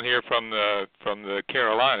that down here from the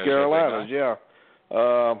Carolinas. Yeah.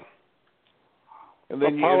 And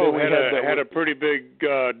then Apollo had a pretty big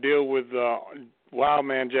deal with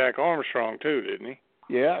Wildman Jack Armstrong too, didn't he?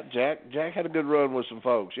 Yeah, Jack had a good run with some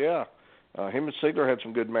folks. Yeah, him and Siegler had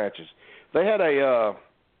some good matches. They had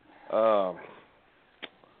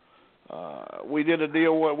we did a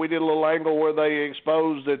deal. We did a little angle where they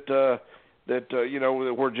exposed that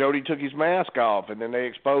where Jody took his mask off, and then they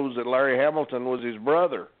exposed that Larry Hamilton was his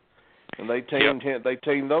brother, and they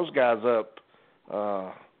teamed those guys up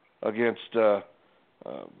against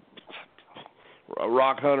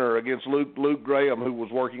Rock Hunter against Luke Graham, who was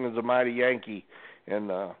working as a Mighty Yankee,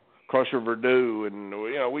 and Crusher Verdue, and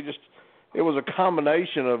it was a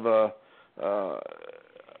combination of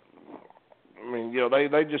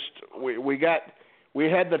we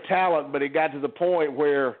had the talent, but it got to the point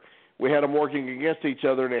where we had them working against each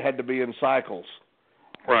other, and it had to be in cycles,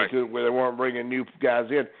 right? Where they weren't bringing new guys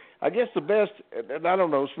in. I guess the best, and I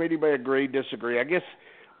don't know, Smitty may agree, disagree. I guess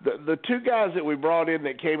the two guys that we brought in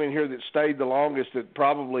that came in here that stayed the longest, that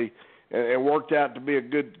probably and worked out to be a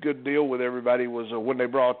good deal with everybody, was when they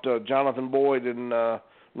brought Jonathan Boyd and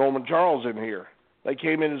Norman Charles in here. They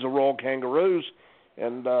came in as the Royal Kangaroos,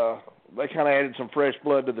 and they kind of added some fresh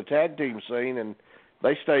blood to the tag team scene, and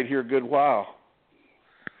they stayed here a good while.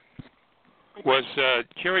 Was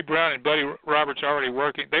Jerry Brown and Buddy Roberts already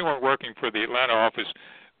working? They weren't working for the Atlanta office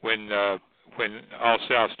when All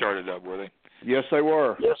South started up, were they? Yes, they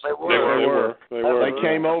were. Yes, they were. They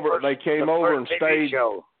came over. They came over and stayed.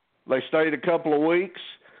 Show. They stayed a couple of weeks,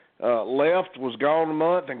 left, was gone a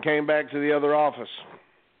month, and came back to the other office.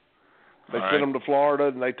 They sent them to Florida,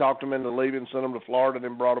 and they talked them into leaving, sent them to Florida, and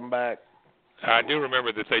then brought them back. I do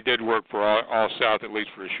remember that they did work for All South at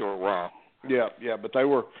least for a short while. Yeah, but they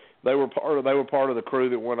were part of the crew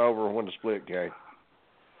that went over when the split came.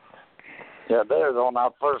 Yeah, they was on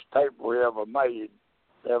our first tape we ever made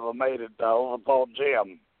at over Paul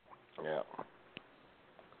Gym. Yeah.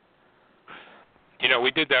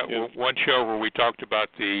 We did that one show where we talked about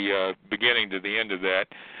the beginning to the end of that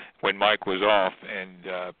when Mike was off, and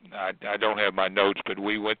I don't have my notes, but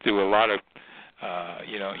we went through a lot of a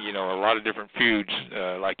lot of different feuds,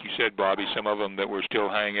 like you said, Bobby. Some of them that were still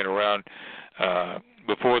hanging around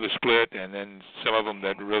before the split, and then some of them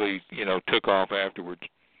that really took off afterwards.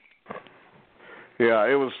 Yeah,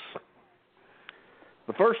 it was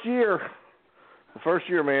the first year,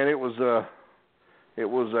 man. It was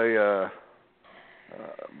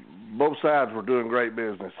both sides were doing great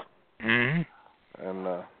business. Mm-hmm. And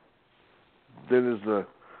then as the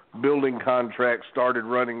building contract started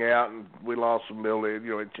running out and we lost some building,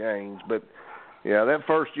 it changed. But yeah, that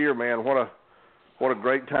first year, man, what what a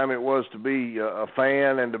great time it was to be a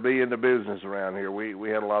fan and to be in the business around here. We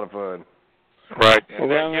had a lot of fun. Right.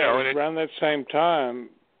 Well, around that same time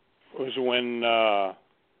was when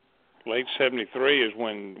late '73 is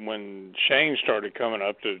when Shane started coming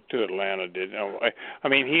up to Atlanta. I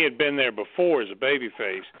mean, he had been there before as a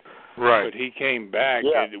babyface. Right. But he came back.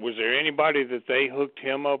 Yeah. Was there anybody that they hooked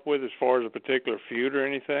him up with as far as a particular feud or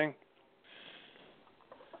anything?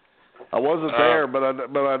 I wasn't there, but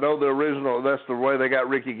I know the original. That's the way they got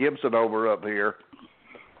Ricky Gibson over up here.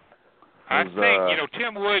 I think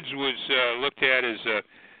Tim Woods was looked at as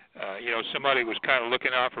somebody was kind of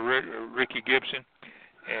looking out for Ricky Gibson,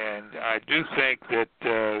 and I do think that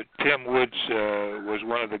Tim Woods was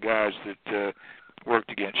one of the guys that worked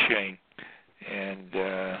against Shane, and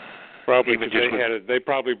probably because they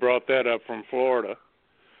probably brought that up from Florida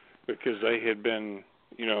because they had been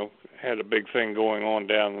had a big thing going on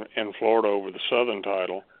down in Florida over the Southern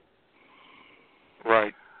title.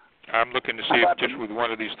 Right. I'm looking to see if just with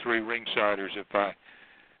one of these three ringsiders if I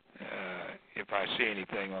see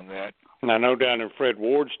anything on that. And I know down in Fred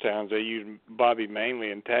Ward's towns they used Bobby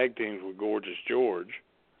mainly in tag teams with Gorgeous George,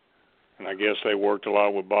 and I guess they worked a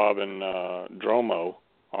lot with Bob and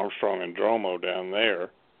Armstrong and Dromo down there.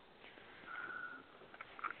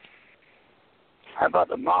 How about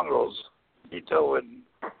the Mongols? Gito and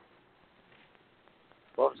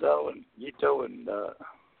what was that one? Gito and.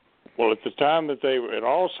 Well, at the time that they were at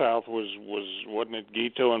All South wasn't it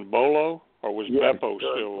Gito and Bolo, or was Beppo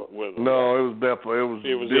still with them? No, it was Beppo.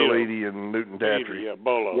 It was Bill Eadie and Newton Tatry. Yeah,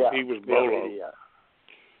 Bolo. Yeah, he was Bolo. Eadie,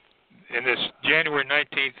 yeah. In this January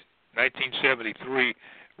 19th, 1973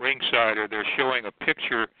 ringsider, they're showing a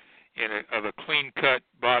picture of a clean-cut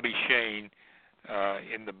Bobby Shane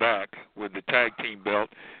in the back with the tag team belt,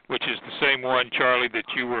 which is the same one, Charlie, that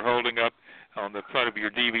you were holding up on the front of your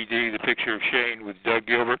DVD, the picture of Shane with Doug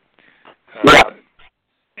Gilbert.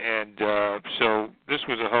 So this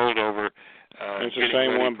was a holdover. It's the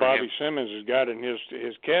same one Bobby Simmons has got in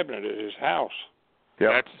his cabinet at his house.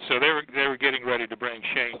 Yeah. So they were getting ready to bring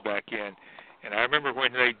Shane back in, and I remember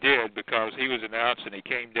when they did because he was announced and he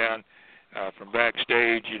came down from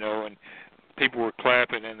backstage, and people were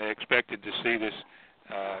clapping and they expected to see this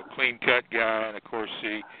clean-cut guy, and of course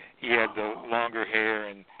he had the longer hair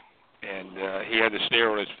and he had the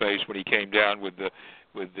sneer on his face when he came down with the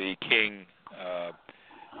King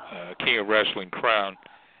of Wrestling crown,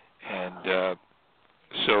 and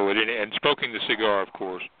and smoking the cigar, of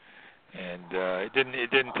course, and it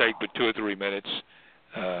didn't take but 2 or 3 minutes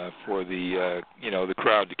for the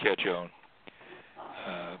crowd to catch on.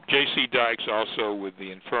 J.C. Dykes also with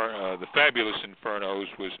the Fabulous Infernos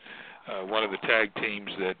was one of the tag teams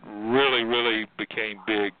that really became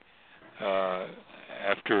big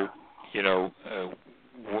after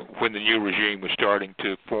when the new regime was starting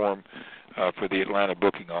to form for the Atlanta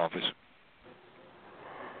booking office.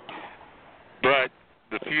 But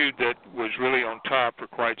the feud that was really on top for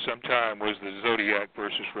quite some time was the Zodiac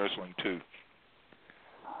versus Wrestling 2.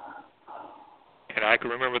 And I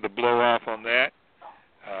can remember the blow-off on that.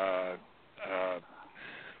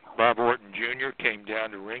 Bob Orton Jr. came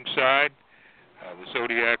down to ringside. The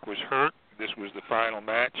Zodiac was hurt. This was the final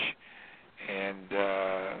match. And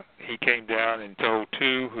he came down and told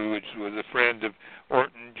Tu, who was a friend of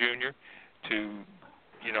Orton Jr., to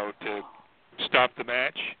stop the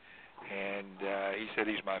match. And he said,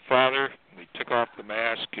 "He's my father." And he took off the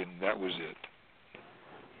mask, and that was it.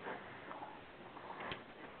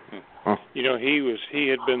 He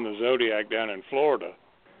had been the Zodiac down in Florida.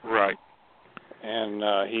 Right. And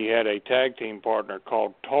he had a tag team partner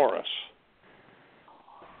called Taurus.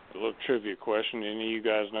 A little trivia question. Any of you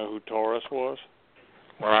guys know who Taurus was?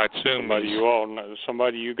 Well, I'd assume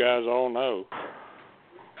somebody you guys all know.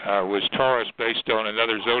 Was Taurus based on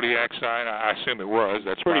another Zodiac sign? I assume it was.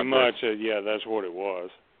 That's pretty much. Yeah, that's what it was.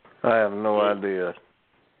 I have no idea.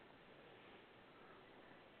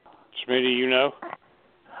 Smitty, you know?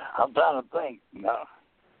 I'm trying to think. No.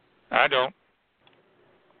 I don't.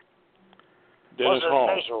 Dennis Hall.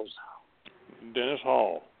 Initials? Dennis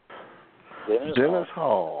Hall. Dennis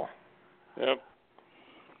Hall. Yep.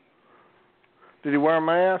 Did he wear a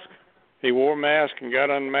mask? He wore a mask and got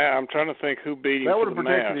unmasked. I'm trying to think who beat him that for the mask. That would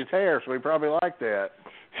have protected his hair, so he probably liked that.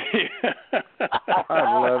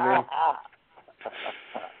 I love him.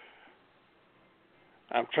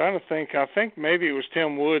 I'm trying to think. I think maybe it was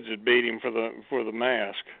Tim Woods that beat him for the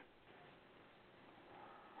mask.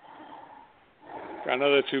 I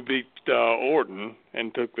know that's who beat Orton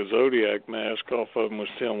and took the Zodiac mask off of him was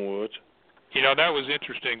Tim Woods. That was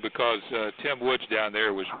interesting because Tim Woods down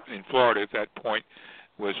there was in Florida at that point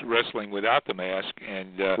was wrestling without the mask,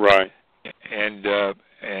 and right. and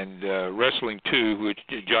Wrestling 2, which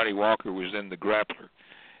Johnny Walker was in the Grappler,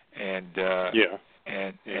 and the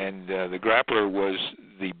Grappler was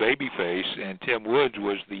the baby face, and Tim Woods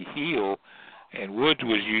was the heel, and Woods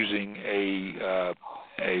was using a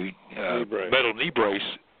metal knee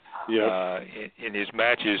brace in his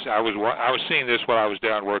matches. I was seeing this while I was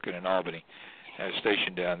down working in Albany, at a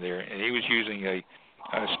station down there, and he was using a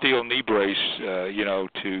steel knee brace,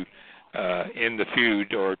 to end the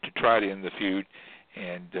feud, or to try to end the feud,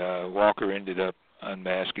 and Walker ended up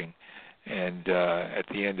unmasking, and at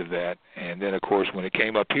the end of that, and then of course when it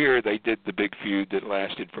came up here, they did the big feud that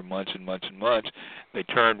lasted for months and months and months. They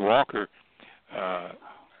turned Walker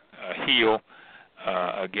heel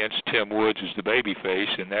against Tim Woods as the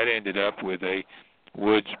babyface, and that ended up with a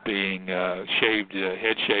Woods being head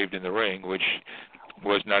shaved in the ring, which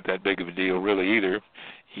was not that big of a deal really either.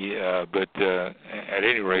 But at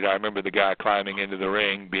any rate, I remember the guy climbing into the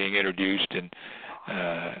ring, being introduced, and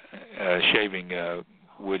shaving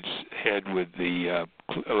Woods' head with the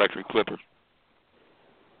electric clipper.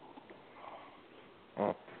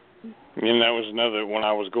 Oh. And that was another, when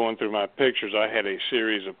I was going through my pictures, I had a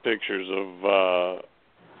series of pictures of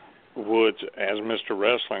Woods as Mr.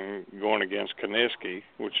 Wrestling going against Kaniski,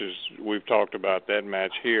 which is, we've talked about that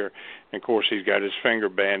match here. And of course, he's got his finger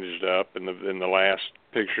bandaged up, and the last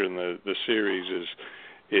picture in the series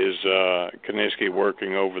is Kaniski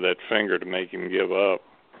working over that finger to make him give up.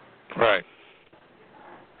 Right.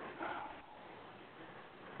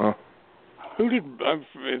 Huh. Who did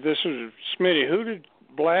this is Smitty? Who did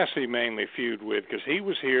Blassie mainly feud with? Because he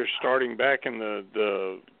was here starting back in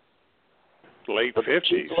the late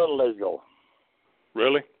 50s. Little Eagle.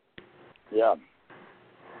 Really? Yeah.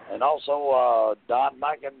 And also Don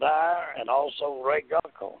McIntyre, and also Ray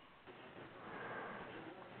Gunkel.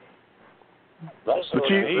 The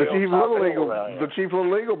Chief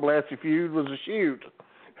Little Eagle Blassie feud was a shoot.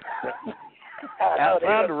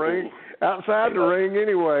 Outside the ring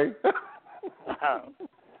anyway.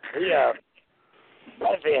 Yeah.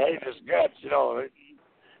 Blassie hated his guts,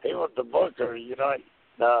 He was the booker,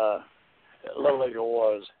 Little Eagle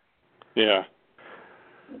was. Yeah.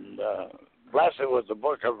 And Blassie was the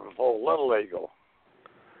booker before Little Eagle.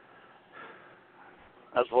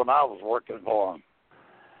 That's when I was working for him.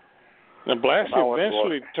 Now Blassie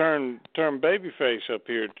eventually turned babyface up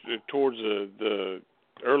here towards the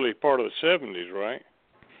early part of the 70s, right?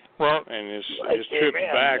 Well, and his trip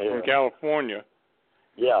back from California.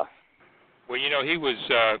 Yeah. Well, he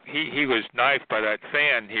was knifed by that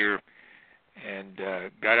fan here, and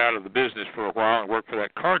got out of the business for a while and worked for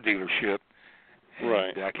that car dealership. And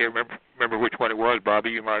right. I can't remember which one it was,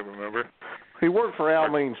 Bobby. You might remember. He worked for Al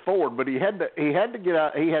Means Ford, but he had to get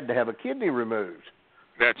out. He had to have a kidney removed.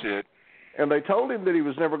 That's it. And they told him that he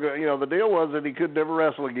was never going. The deal was that he could never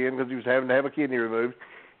wrestle again because he was having to have a kidney removed.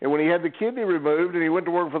 And when he had the kidney removed and he went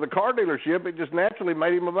to work for the car dealership, it just naturally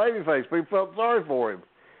made him a babyface. People felt sorry for him.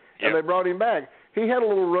 Yep. And they brought him back. He had a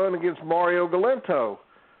little run against Mario Galento.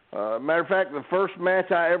 Matter of fact, the first match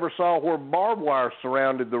I ever saw where barbed wire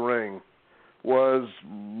surrounded the ring was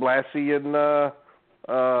Blassie and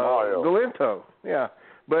Galento. Yeah.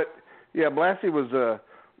 But, yeah, Blassie was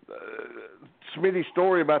Smitty's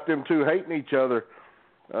story about them two hating each other.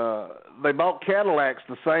 They bought Cadillacs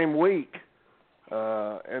the same week.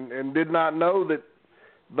 And did not know that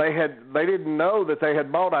they didn't know that they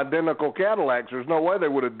had bought identical Cadillacs. There's no way they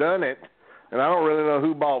would have done it. And I don't really know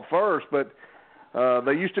who bought first, but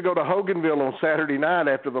they used to go to Hoganville on Saturday night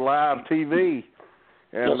after the live TV.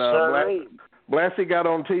 And Blassie got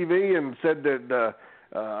on TV and said that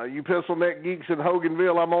you pistol neck geeks in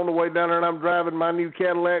Hoganville, I'm on the way down there and I'm driving my new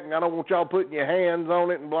Cadillac and I don't want y'all putting your hands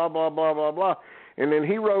on it and blah, blah, blah, blah, blah. And then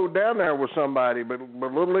he rode down there with somebody, but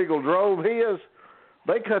Little Eagle drove his.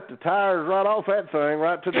 They cut the tires right off that thing,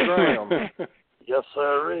 right to the ground. Yes,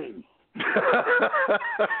 sir.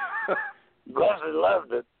 Blassie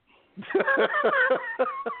loved it.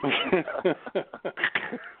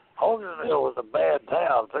 Hoganville was a bad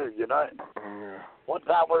town, too, Yeah. One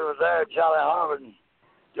time we were there, Charlie Harmon,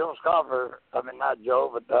 Joe Scoffer, not Joe,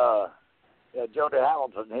 but Jody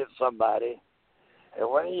Hamilton hit somebody. And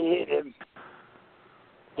when he hit him,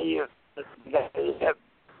 he had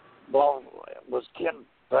blow was kin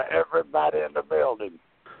for everybody in the building.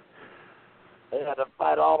 They had to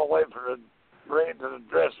fight all the way from the ring to the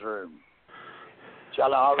dressing room.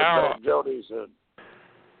 Charlie Harvey told Jody, said,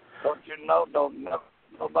 "Don't you know?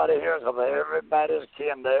 Nobody here, because everybody's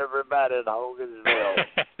kin to everybody in Hogansville."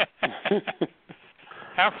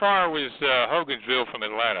 How far was Hogansville from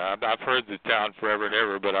Atlanta? I've heard the town forever and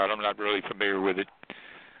ever, but I'm not really familiar with it.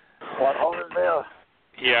 What, Hogansville?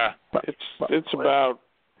 Yeah, it's about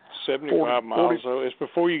 75 miles, so it's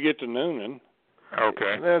before you get to Noonan.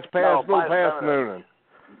 Okay. That's past Noonan.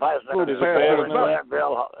 Past Noonan.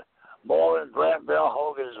 More than Grantville,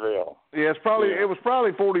 Hogansville. Yeah, it was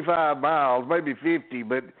probably 45 miles, maybe 50,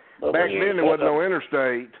 but back then there wasn't no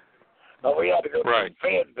interstate. No, we had to go to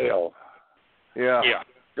Fayetteville. Yeah.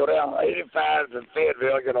 Go down 85 to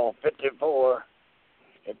Fayetteville, get on 54,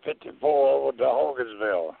 and 54 over to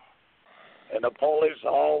Hogansville. And the police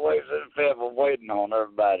are always in Fayetteville waiting on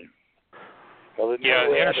everybody. So they knew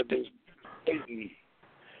we had to be beaten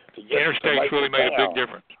to get interstate's really made a big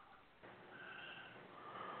difference.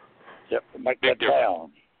 Yep, to make that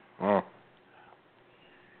town. Oh.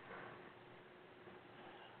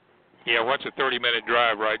 Yeah, what's a 30-minute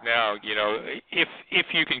drive right now? You know, if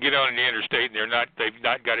you can get on the interstate and they've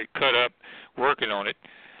not got it cut up working on it,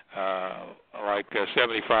 like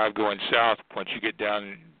 75 going south. Once you get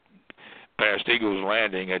down past Eagles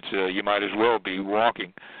Landing, it's you might as well be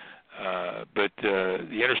walking. But the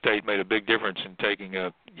interstate made a big difference in taking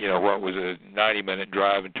what was a 90-minute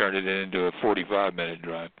drive and turned it into a 45-minute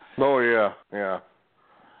drive. Oh yeah.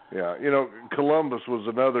 You know, Columbus was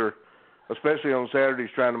another. Especially on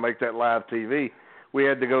Saturdays, trying to make that live TV, we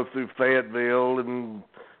had to go through Fayetteville and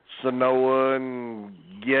Sonoa and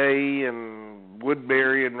Gay and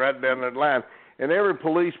Woodbury and right down that line. And every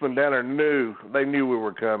policeman down there knew we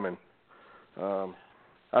were coming. I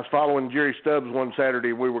was following Jerry Stubbs one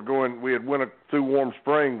Saturday. We had went through Warm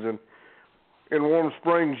Springs, and in Warm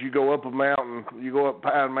Springs you go up a mountain, you go up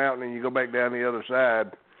Pine Mountain, and you go back down the other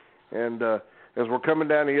side. And as we're coming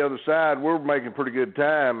down the other side, we're making pretty good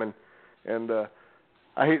time, and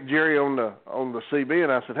I hit Jerry on the CB,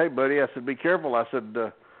 and I said, "Hey, buddy," I said, "be careful." I said,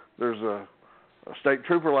 "There's a state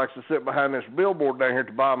trooper likes to sit behind this billboard down here at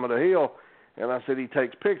the bottom of the hill," and I said, "he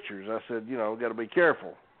takes pictures." I said, "Got to be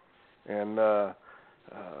careful." And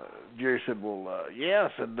Jerry said, "Well, yeah."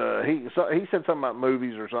 I said, he said something about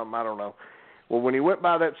movies or something. I don't know. Well, when he went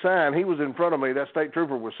by that sign, he was in front of me. That state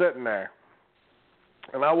trooper was sitting there,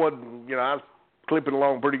 and I wasn't. I was clipping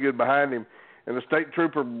along pretty good behind him. And the state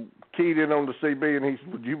trooper keyed in on the CB, and he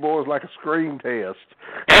said, "Would you boys like a screen test?"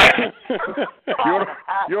 you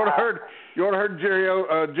ought to heard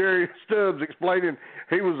Jerry Stubbs explaining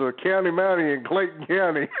he was a county mountie in Clayton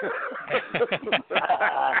County.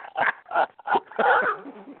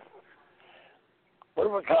 We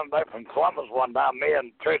were coming back from Columbus one time, me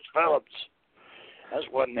and Trish Phillips. That's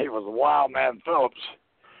when he was Wild Man Phillips,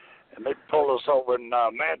 and they pulled us over in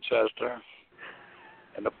Manchester,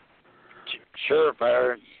 and the sheriff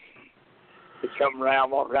there, he come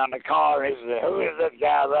around, walked around the car, and he said, "Who is that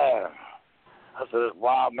guy there?" I said, "It's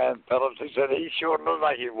Wild Man Phillips." He said, "He sure looks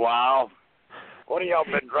like he's wild. What have y'all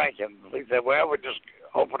been drinking?" He said, "Well, we just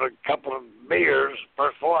opened a couple of beers,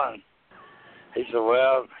 first one." He said,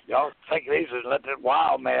 "Well, y'all take it easy and let that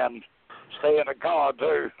wild man stay in the car,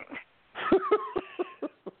 too."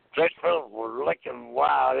 Trish Phillips was looking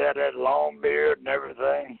wild. He had that long beard and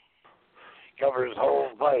everything. Covered his whole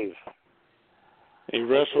face. He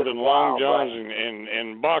wrestled in long johns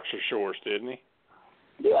and boxer shorts, didn't he?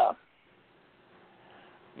 Yeah.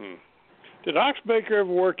 Did Ox Baker ever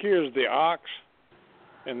work here as the Ox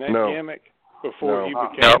in that gimmick before he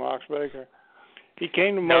became Ox Baker? He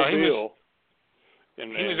came to Mobile. He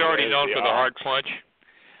was already known for the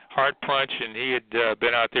hard punch, and he had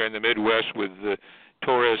been out there in the Midwest with the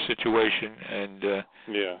Torres situation, and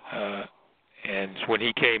and when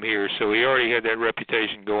he came here, so he already had that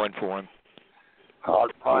reputation going for him.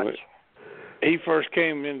 Hard punch. He first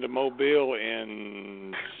came into Mobile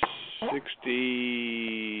in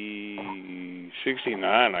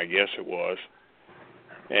 69, I guess it was,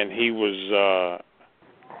 and he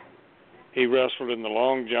wrestled in the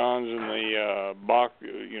long johns and the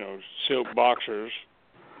silk boxers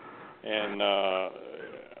and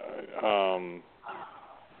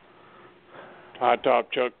high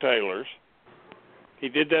top Chuck Taylors. He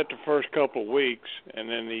did that the first couple of weeks, and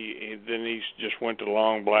then he just went to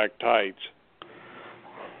long black tights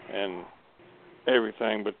and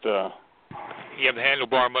everything. But you have the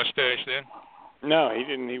handlebar mustache then? No, he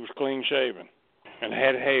didn't. He was clean shaven and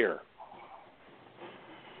had hair.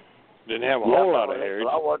 Didn't have a whole lot of hair.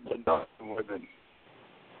 I wasn't done with him.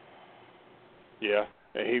 Yeah.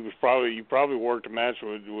 He was you probably worked a match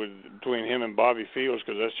between him and Bobby Fields,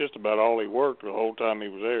 because that's just about all he worked the whole time he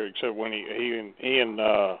was there, except when he and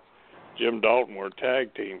Jim Dalton were a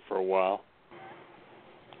tag team for a while,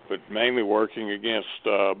 but mainly working against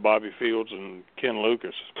Bobby Fields and Ken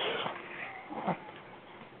Lucas.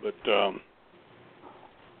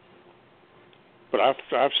 But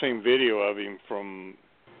I've seen video of him from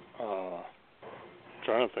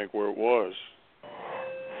trying to think where it was.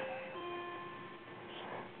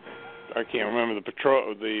 I can't remember the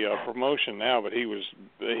promotion now, but he was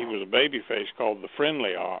a baby face called the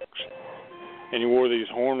Friendly Ox, and he wore these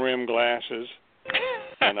horn rimmed glasses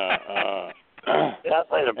and yeah, I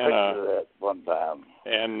seen a picture of that one time.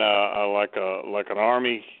 And like an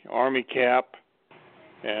army cap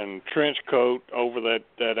and trench coat over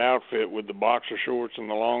that outfit with the boxer shorts and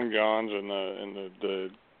the long johns and the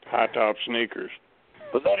high top sneakers.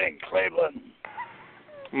 Was that in Cleveland?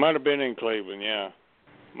 Might have been in Cleveland, yeah.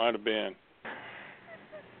 Might have been.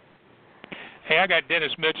 Hey, I got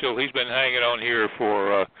Dennis Mitchell. He's been hanging on here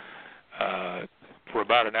for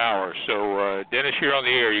about an hour. So, Dennis, you're on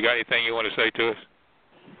the air. You got anything you want to say to us?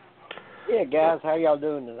 Yeah, guys, how y'all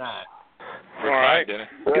doing tonight? All right, Dennis.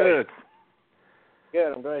 Good.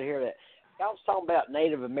 Good. I'm glad to hear that. Y'all was talking about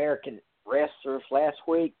Native American wrestlers last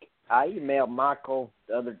week. I emailed Michael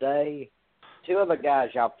the other day. Two other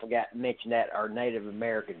guys y'all forgot to mention that are Native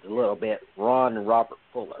Americans a little bit, Ron and Robert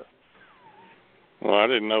Fuller. Well, I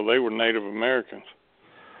didn't know they were Native Americans.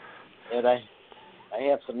 Yeah, they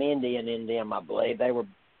have some Indian in them, I believe. They were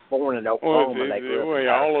born in Oklahoma.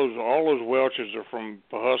 All those Welches are from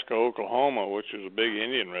Pawhuska, Oklahoma, which is a big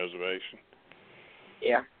Indian reservation.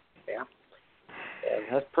 Yeah.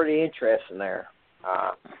 That's pretty interesting there,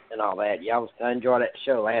 and all that. I enjoyed that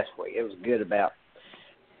show last week. It was good about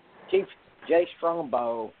Chief Jay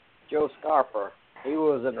Strongbow, Joe Scarper. He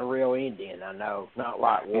wasn't a real Indian, I know, not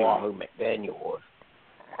like Wahoo McDaniel was.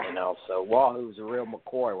 So Wahoo's a real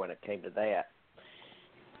McCoy when it came to that.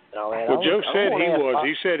 Well, Joe said he was.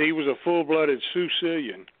 He said he was a full-blooded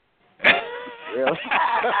Sioux-Cillian. Really?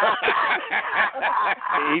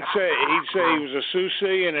 he'd say he was a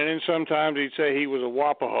Sioux-Cillian, and then sometimes he'd say he was a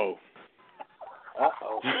Wapaho.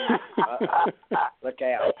 Uh-oh. Look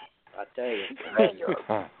out. I tell you.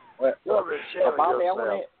 Bobby, I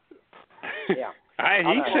want to... Yeah.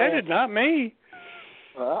 He said it, not me.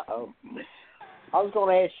 Uh-oh. I was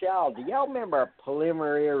going to ask y'all, do y'all remember a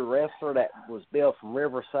preliminary wrestler that was built from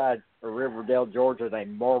Riverside or Riverdale, Georgia,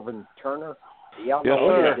 named Marvin Turner? Do y'all know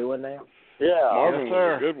what he's doing now? Yeah. Marvin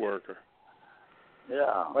was a good worker.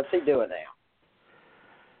 Yeah. What's he doing now?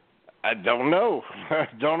 I don't know. I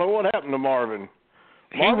don't know what happened to Marvin.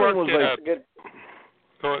 He worked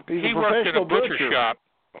in a butcher shop.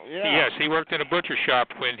 Yeah. Yes, he worked in a butcher shop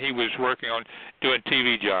when he was working on doing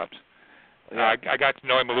TV jobs. Yeah. I got to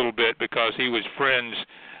know him a little bit because he was friends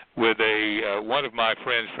with one of my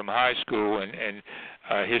friends from high school, and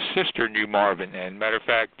his sister knew Marvin. And matter of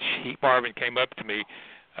fact, Marvin came up to me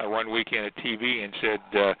one weekend at TV and said,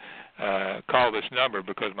 call this number,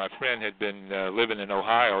 because my friend had been living in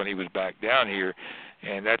Ohio and he was back down here.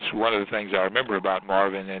 And that's one of the things I remember about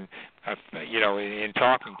Marvin. And, in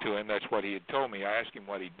talking to him, that's what he had told me. I asked him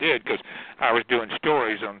what he did because I was doing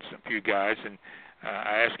stories on a few guys, and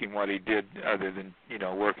I asked him what he did other than,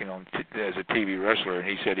 working on as a TV wrestler, and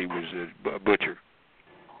he said he was a butcher.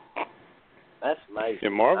 That's amazing. Yeah,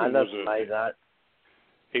 Marvin was amazing.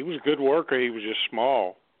 He was a good worker. He was just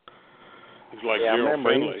small. He was like Gerald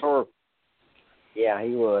Finley. Yeah,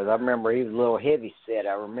 he was. I remember he was a little heavy set.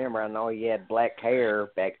 I know he had black hair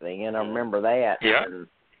back then. I remember that. Yeah.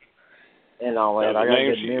 And all that. I got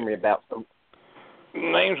a good memory about some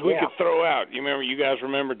names we could throw out. You guys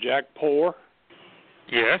remember Jack Poor?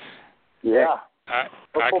 Yes. Yeah. I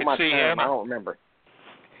could see him. I don't remember.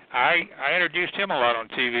 I introduced him a lot on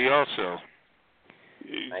TV also.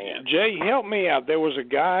 Man. Jay, help me out. There was a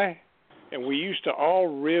guy, and we used to all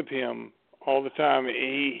rib him all the time.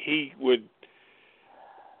 He was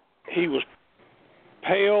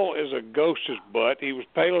pale as a ghost's butt. He was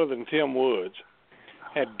paler than Tim Woods.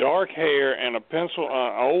 Had dark hair and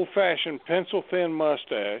old-fashioned pencil-thin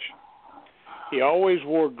mustache. He always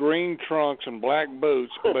wore green trunks and black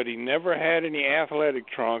boots, but he never had any athletic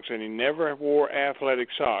trunks, and he never wore athletic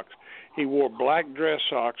socks. He wore black dress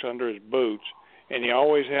socks under his boots, and he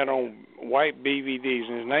always had on white BVDs,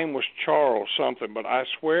 and his name was Charles something, but I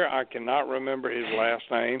swear I cannot remember his last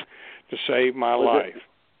name to save my life.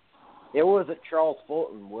 It wasn't Charles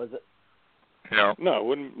Fulton, was it? No. No, it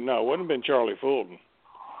wouldn't have been Charlie Fulton.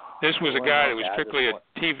 This was a guy that was strictly a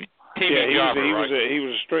TV jobber, right? He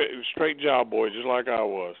was a straight job boy, just like I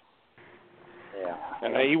was. Yeah.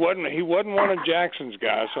 And he wasn't one of Jackson's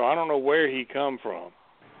guys, so I don't know where he come from,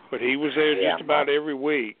 but he was there just about every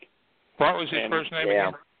week. What was his first name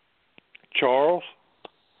again? Charles.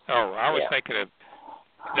 Oh, I was thinking of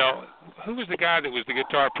who was the guy that was the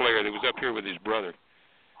guitar player that was up here with his brother?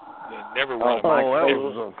 Never won.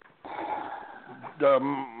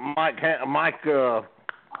 Mike.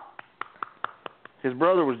 His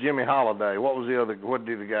brother was Jimmy Holiday. What was the other? What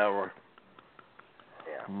did the guy work?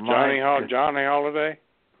 Johnny Holiday.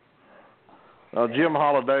 Jim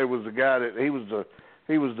Holiday was the guy that he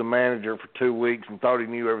was the manager for 2 weeks and thought he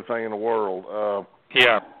knew everything in the world.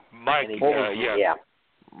 Mike.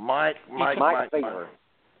 Mike Fever.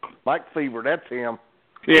 Mike Fever, that's him.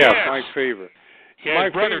 Yeah, yes. Mike Fever. Yeah,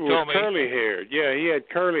 Mike brother Fever told was me. curly haired. Yeah, he had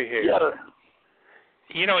curly hair. Yeah.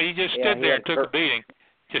 He just stood there and took a beating.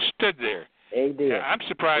 Just stood there. He did. I'm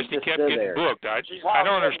surprised he kept getting there. booked. I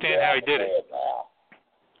don't understand how he did it.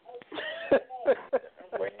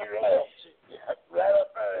 When you left, right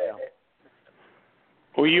up there.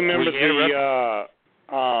 Well, you remember the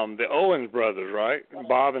Owens brothers, right?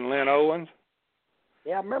 Bob and Lynn Owens.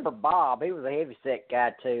 Yeah, I remember Bob. He was a heavyset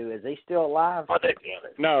guy too. Is he still alive?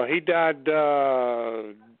 No, he died 2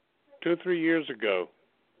 or 3 years ago.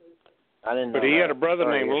 I didn't know. But he that. had a brother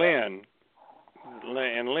Sorry. named Lynn,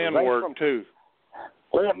 and Lynn worked too.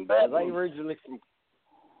 Was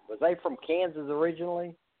they from Kansas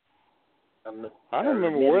originally? I don't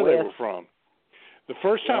remember where they were from. The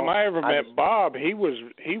first time I ever met Bob, he was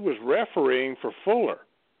refereeing for Fuller.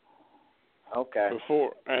 Okay.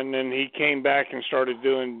 Before, and then he came back and started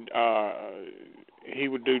doing. He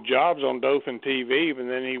would do jobs on Dothan TV, and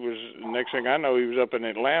then next thing I know, he was up in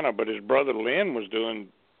Atlanta. But his brother Lynn was doing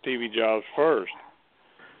TV jobs first.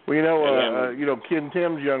 Well, Ken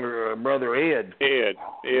Tim's younger brother Ed. Ed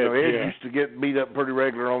used to get beat up pretty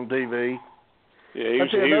regular on TV. Yeah,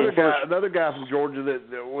 another guy from Georgia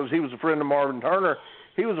he was a friend of Marvin Turner.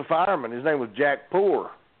 He was a fireman. His name was Jack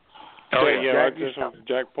Poor. Oh yeah,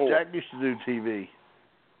 Jack Poor. Jack used to do TV.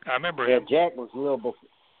 I remember him. Yeah, Jack was a little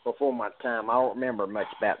before my time. I don't remember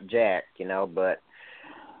much about Jack, but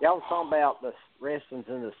y'all was talking about the wrestlings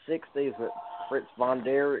in the '60s with Fritz von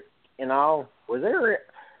Derrick and all. Was there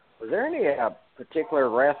any particular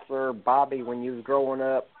wrestler, Bobby, when you was growing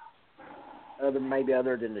up, other than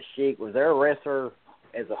the Sheik? Was there a wrestler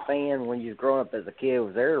as a fan when you was growing up as a kid?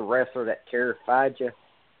 Was there a wrestler that terrified you?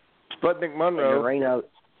 Sputnik Monroe.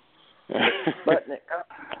 Sputnik.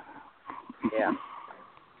 Yeah.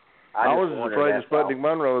 I was as afraid of Sputnik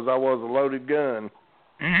Monroe as I was a loaded gun.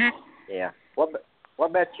 Mhm. Yeah. What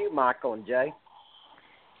about you, Michael and Jay?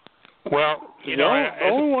 Well, the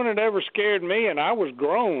only one that ever scared me, and I was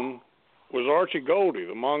grown, was Archie Goldie,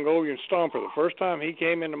 the Mongolian Stomper. The first time he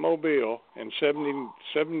came into Mobile in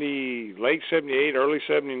late 78, early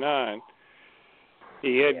 79,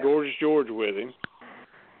 he had Gorgeous George with him.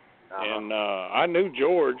 And I knew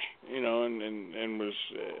George, and was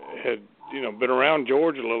had been around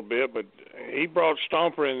George a little bit, but he brought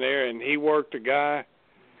Stomper in there, and he worked a guy.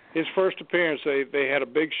 His first appearance, they had a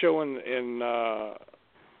big show in the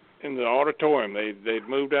auditorium. They'd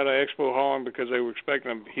moved out of Expo Hall because they were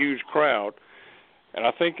expecting a huge crowd, and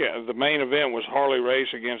I think the main event was Harley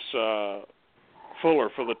Race against Fuller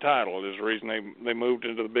for the title. Is the reason they moved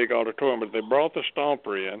into the big auditorium. But they brought the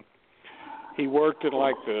Stomper in. He worked in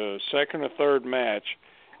like the second or third match,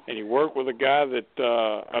 and he worked with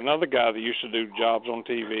another guy that used to do jobs on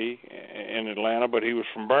TV in Atlanta, but he was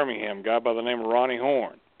from Birmingham, a guy by the name of Ronnie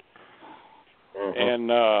Horn. And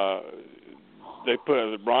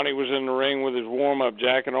Ronnie was in the ring with his warm-up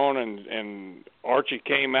jacket on, and Archie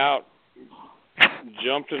came out,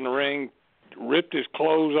 jumped in the ring, ripped his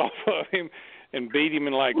clothes off of him, and beat him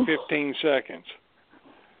in like 15 seconds.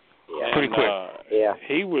 Yeah, pretty quick. I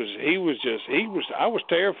was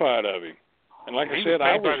terrified of him. And like I said,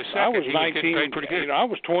 I was 19. I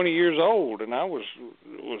was 20 years old, and I was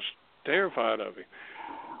terrified of him.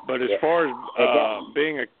 But as far as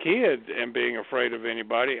being a kid and being afraid of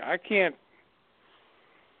anybody, I can't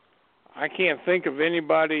think of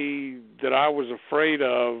anybody that I was afraid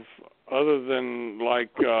of other than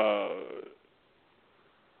like the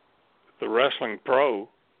wrestling pro.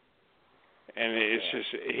 And it's his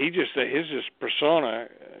persona,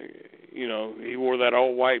 he wore that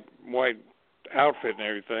all white outfit and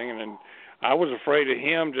everything, and then I was afraid of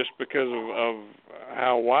him just because of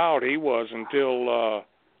how wild he was until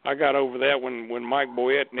I got over that when Mike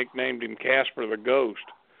Boyette nicknamed him Casper the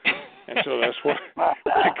Ghost. And so that's what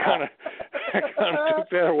I kind of took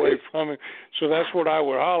that away from him. So that's what I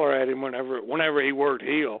would holler at him whenever he worked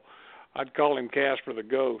heel. I'd call him Casper the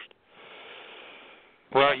Ghost.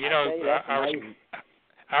 Well, I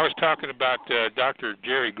was talking about Dr.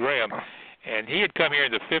 Jerry Graham, and he had come here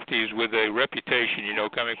in the 50s with a reputation,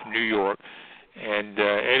 coming from New York, and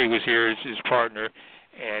Eddie was here as his partner,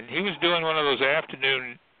 and he was doing one of those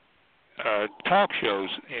afternoon talk shows,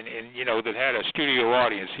 that had a studio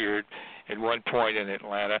audience here at one point in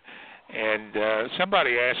Atlanta, and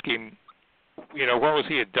somebody asked him, what was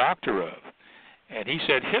he a doctor of? And he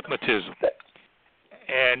said hypnotism.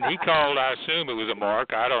 And he called, I assume it was a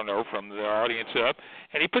mark, I don't know, from the audience up,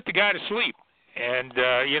 and he put the guy to sleep. and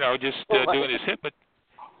just doing his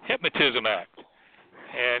hypnotism act.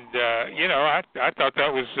 And I thought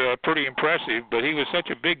that was pretty impressive. But he was such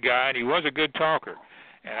a big guy, and he was a good talker.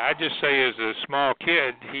 And I just say, as a small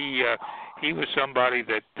kid, he was somebody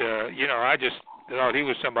that I just thought he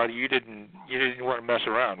was somebody you didn't want to mess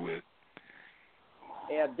around with.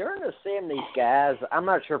 Yeah, during the 70s, guys, I'm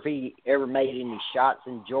not sure if he ever made any shots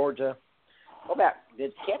in Georgia. What about,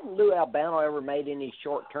 did Captain Lou Albano ever made any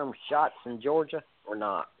short-term shots in Georgia or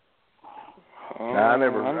not? No, I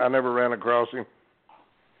never ran across him.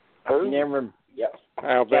 Who? Never. Yep.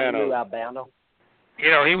 Albano. Captain Lou Albano.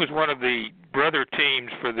 He was one of the brother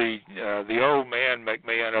teams for the old man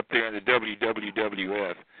McMahon up there in the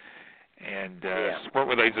WWF. And what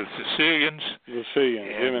were they, the Sicilians?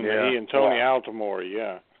 Sicilians, he and Tony Altamore,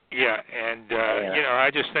 yeah. Yeah, and,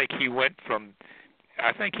 I just think he went from,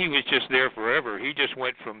 I think he was just there forever. He just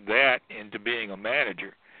went from that into being a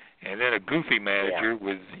manager, and then a goofy manager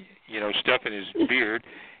with, stuff in his beard,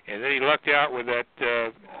 and then he lucked out with that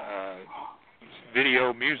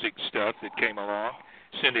video music stuff that came along,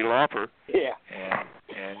 Cyndi Lauper. Yeah.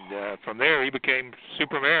 And from there he became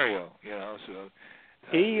Super Mario, so...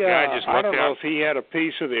 I don't know if he had a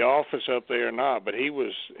piece of the office up there or not, but he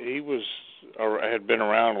had been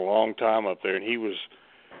around a long time up there, and he was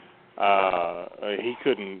he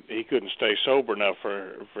couldn't stay sober enough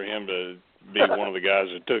for him to be one of the guys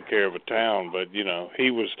that took care of a town. But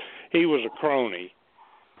he was a crony.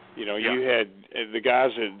 You had the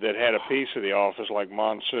guys that had a piece of the office, like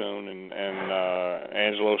Monsoon and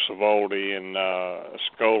Angelo Savoldi and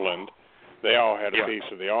Skoland. They all had a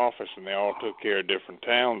piece of the office, and they all took care of different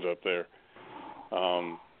towns up there.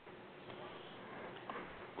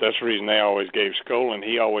 That's the reason they always gave Skoland.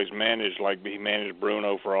 He always managed, like he managed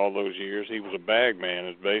Bruno for all those years. He was a bag man,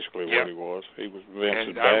 is basically what he was. He was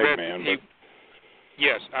Vince's bag man.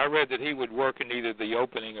 Yes, I read that he would work in either the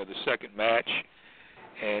opening or the second match,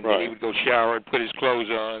 and he would go shower and put his clothes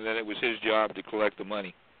on, and then it was his job to collect the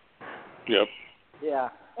money. Yep. Yeah.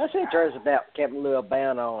 That's interesting about Captain Lou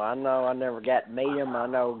Albano. I know I never got to meet him. I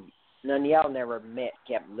know none of y'all never met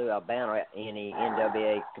Captain Lou Albano at any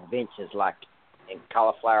NWA conventions like in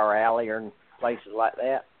Cauliflower Alley or in places like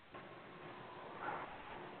that.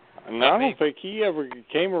 No, I don't think he ever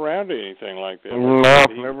came around to anything like that. No,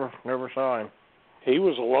 never saw him. He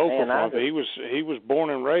was a local. He was born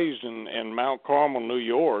and raised in Mount Carmel, New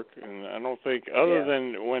York, and I don't think other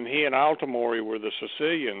than when he and Altamore were the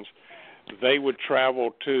Sicilians, they would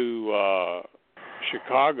travel to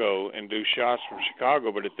Chicago and do shots from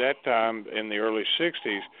Chicago. But at that time, in the early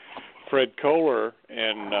 60s, Fred Kohler,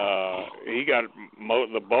 and he got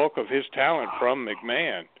the bulk of his talent from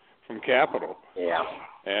McMahon, from Capitol. Yeah.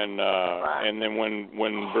 And then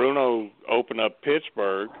when Bruno opened up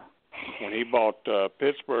Pittsburgh, when he bought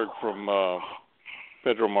Pittsburgh from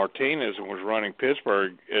Pedro Martinez and was running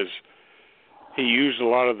Pittsburgh, as he used a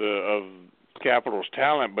lot of Capitol's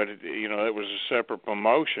talent, but it was a separate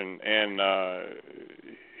promotion, and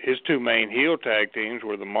his two main heel tag teams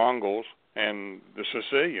were the Mongols and the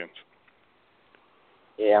Sicilians.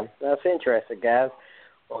 Yeah, that's interesting, guys.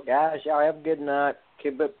 Well, guys, y'all have a good night.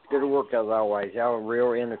 Keep up good work as always. Y'all are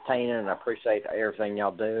real entertaining, and I appreciate everything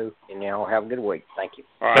y'all do. And y'all have a good week. Thank you.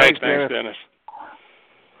 All right, thanks, Dennis.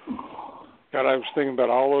 God, I was thinking about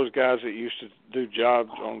all those guys that used to do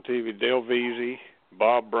jobs on TV. Dale Veazey,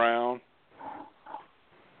 Bob Brown.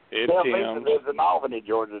 Ed Tim. Lives in Albany,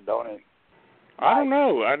 Georgia, don't he? I don't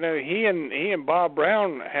know. I know he and Bob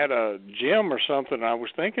Brown had a gym or something. I was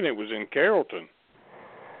thinking it was in Carrollton.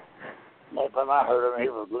 Last time I heard him, he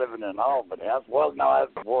was living in Albany. That's where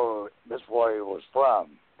he was from.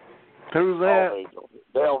 Who's that?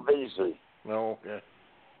 Dale Veazey. No, okay.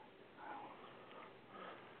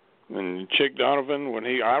 And Chick Donovan,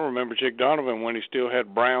 I remember Chick Donovan when he still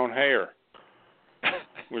had brown hair,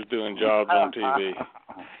 was doing jobs on TV.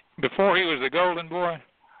 Before he was the Golden Boy?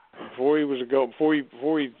 Before he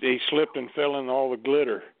slipped and fell in all the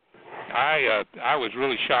glitter. I was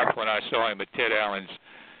really shocked when I saw him at Ted Allen's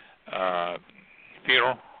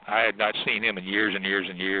funeral. I had not seen him in years and years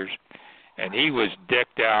and years. And he was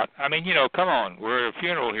decked out. I mean, come on. We're at a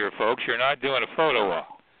funeral here, folks. You're not doing a photo op.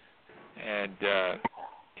 And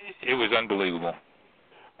it was unbelievable.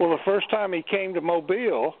 Well, the first time he came to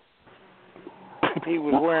Mobile, he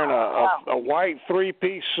was wearing a white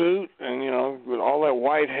three-piece suit and, with all that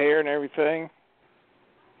white hair and everything.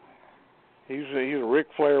 He's a Ric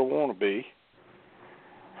Flair wannabe.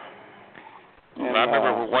 And, I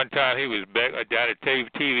remember one time he was down at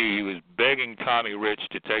TV. He was begging Tommy Rich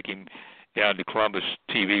to take him down to Columbus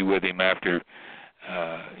TV with him after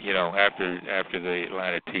the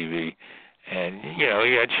Atlanta TV, And he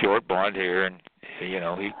had short blonde hair, and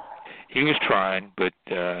he was trying, but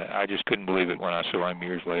I just couldn't believe it when I saw him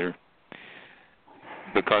years later.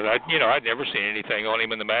 Because I'd never seen anything on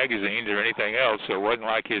him in the magazines or anything else, so it wasn't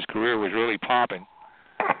like his career was really popping.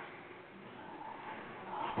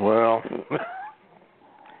 Well,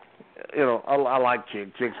 I like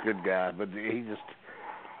Chick. Chick's a good guy, but his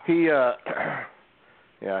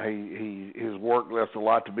work left a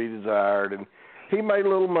lot to be desired, and he made a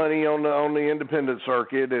little money on the independent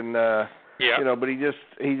circuit, and but he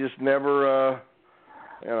just never,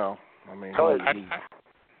 I mean.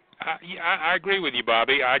 I agree with you,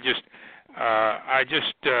 Bobby. It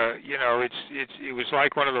was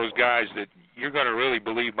like one of those guys that you're going to really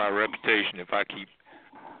believe my reputation if I keep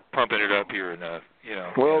pumping it up here enough.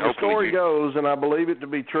 Well, the story goes, and I believe it to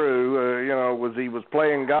be true. Was he was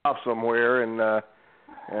playing golf somewhere, and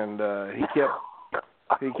he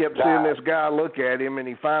kept seeing this guy look at him, and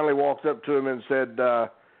he finally walked up to him and said, I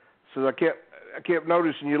kept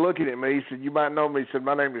noticing you looking at me. He said, you might know me. He said,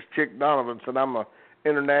 my name is Chick Donovan. Said, I'm a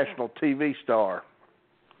international TV star.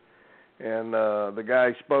 And the guy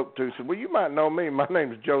he spoke to said, well, you might know me. My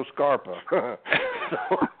name's Joe Scarpa.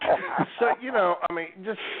 so I mean,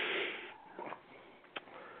 just...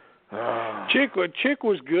 Chick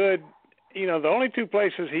was good. The only two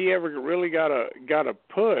places he ever really got a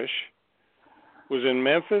push was in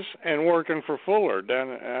Memphis and working for Fuller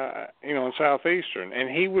down, in Southeastern. And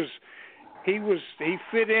he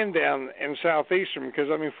fit in down in Southeastern because,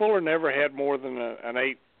 I mean, Fuller never had more than an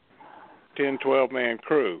 8, 10, 12-man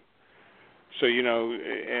crew. So,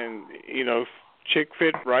 Chick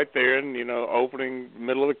fit right there and, opening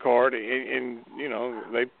middle of the card. And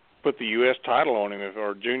they put the U.S. title on him,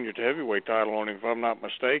 or junior to heavyweight title on him, if I'm not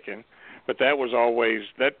mistaken. But that was always,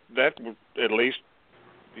 that at least,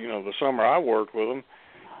 the summer I worked with him,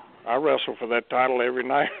 I wrestled for that title every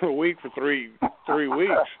night of the week for three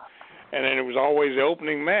weeks. And then it was always the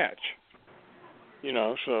opening match,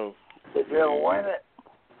 so. Did you ever win it?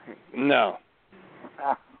 No.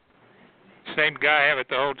 Same guy have it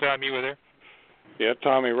the whole time you were there? Yeah,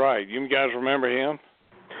 Tommy Wright. You guys remember him?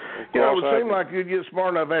 It would seem like you'd get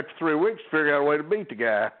smart enough after 3 weeks to figure out a way to beat the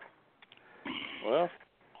guy. Well,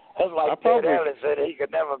 that's like Ted Ellis said he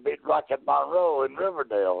could never beat Rocket Monroe in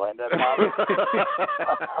Riverdale, and that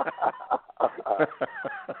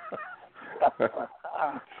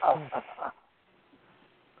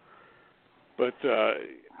But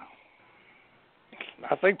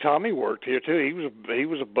I think Tommy worked here too. He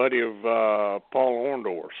was a buddy of Paul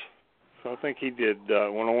Orndorff's. So I think he did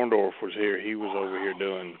when Orndorff was here. He was over here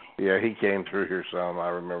doing. Yeah, he came through here some. I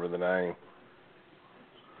remember the name.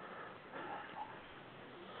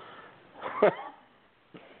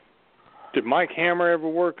 Did Mike Hammer ever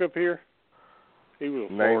work up here? He was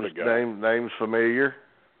a Florida guy. Name's familiar.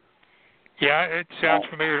 Yeah, it sounds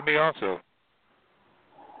familiar to me also.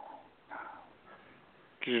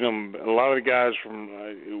 A lot of the guys from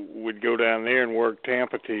would go down there and work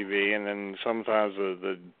Tampa TV, and then sometimes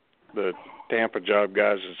the Tampa job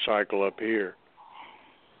guys would cycle up here.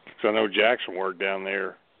 So I know Jackson worked down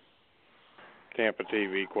there, Tampa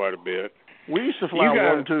TV, quite a bit. We used to fly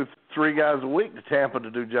 1, 2, 3 guys a week to Tampa to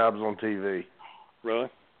do jobs on TV. Really?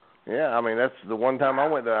 Yeah, I mean, that's the one time I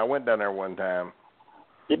went there. I went down there one time.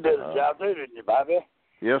 You did a job too, didn't you, Bobby?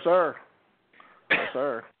 Yes, sir. Yes,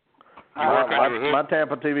 sir. My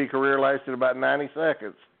Tampa TV career lasted about 90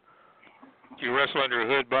 seconds. Did you wrestle under a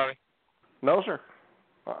hood, Bobby? No, sir.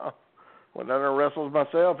 Went down there and wrestled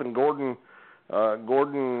myself, and Gordon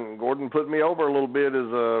put me over a little bit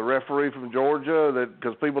as a referee from Georgia,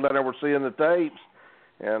 because people down there were seeing the tapes,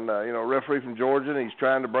 and referee from Georgia, and he's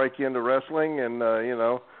trying to break into wrestling, and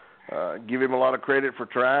give him a lot of credit for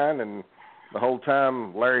trying, and the whole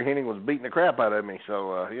time Larry Henning was beating the crap out of me,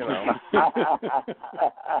 so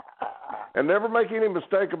and never make any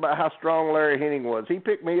mistake about how strong Larry Henning was. He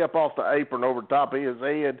picked me up off the apron over top of his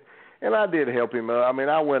head, and I did help him up. I mean,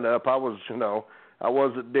 I went up. I was, I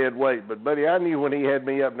wasn't dead weight, but buddy, I knew when he had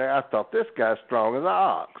me up there, I thought this guy's strong as an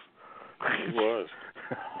ox. He was.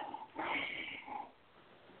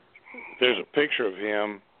 There's a picture of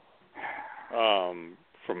him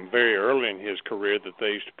from very early in his career that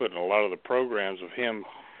they used to put in a lot of the programs of him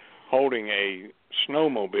holding a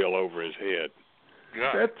snowmobile over his head.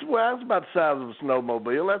 God. That's about the size of a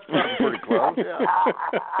snowmobile. That's probably pretty close. Yeah.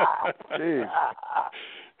 Jeez.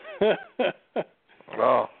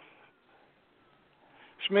 Oh.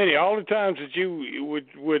 Smitty, all the times that you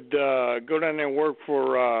would go down there and work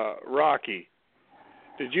for Rocky,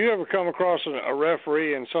 did you ever come across a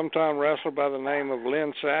referee and sometime wrestler by the name of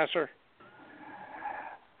Lynn Sasser?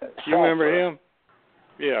 Do you remember him?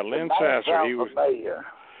 Yeah, Lynn Sasser. He was. Familiar.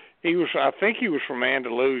 I think he was from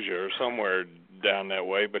Andalusia or somewhere down that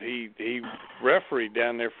way, but he refereed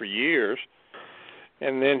down there for years,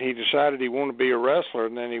 and then he decided he wanted to be a wrestler,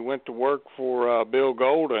 and then he went to work for Bill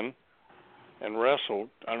Golden and wrestled.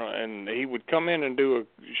 And he would come in and do a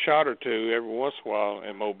shot or two every once in a while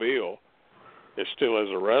in Mobile. It's still as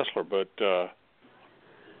a wrestler, but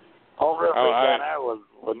all down there was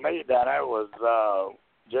with me. Down there was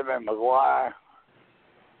Jimmy McGuire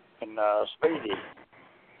and Speedy.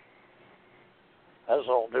 That's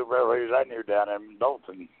the only two referees I knew down in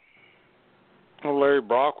Dalton. Well, Larry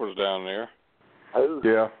Brock was down there. Who?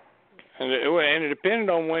 Yeah. And it depended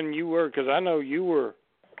on when you were, because I know you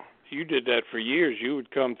did that for years. You would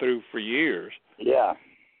come through for years. Yeah.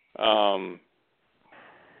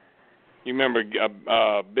 You remember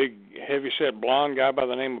a big, heavy-set blonde guy by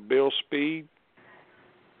the name of Bill Speed?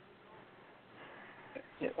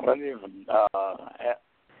 Wasn't even,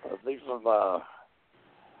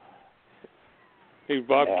 he's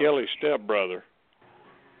Bob Kelly's stepbrother.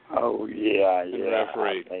 Oh, yeah.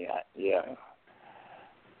 Referee. Yeah.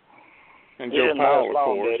 And Joe Powell, of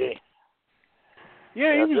course. Did he?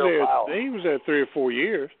 Yeah, he was there. Powell. He was there 3 or 4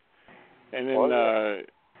 years. And then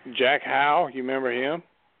Jack Howe, you remember him?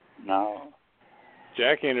 No.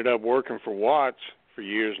 Jack ended up working for Watts for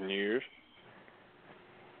years and years.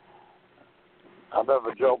 I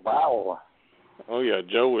remember Joe Powell. Oh yeah,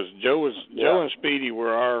 Joe and Speedy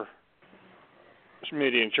were our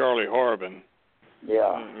Smitty and Charlie Harbin.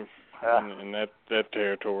 Yeah. In that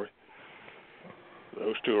territory.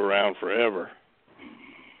 Those two are around forever.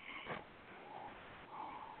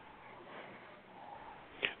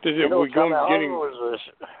 Charlie was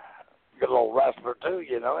a good little wrestler too,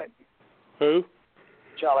 you know it. Who?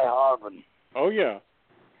 Charlie Harbin. Oh yeah.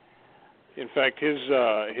 In fact,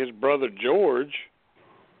 his brother George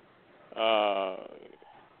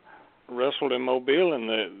wrestled in Mobile in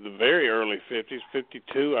the very early 50s.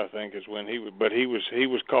 52, I think, is when he was. But he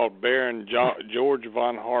was called Baron George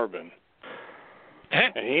von Harbin,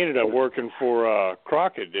 and he ended up working for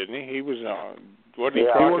Crockett, didn't he? He was what did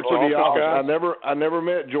he worked for the office? I never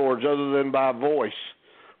met George other than by voice.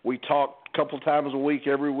 We talked a couple times a week,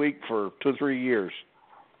 every week for 2 or 3 years,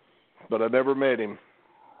 but I never met him.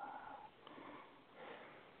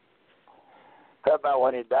 How about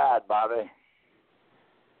when he died, Bobby?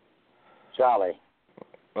 Charlie.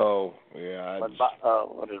 Oh, yeah. When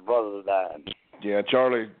his brother died. Yeah,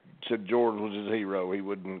 Charlie said George was his hero. He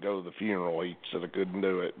wouldn't go to the funeral. He said I couldn't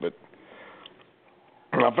do it. But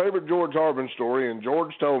my favorite George Harbin story, and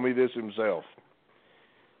George told me this himself,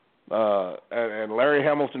 and Larry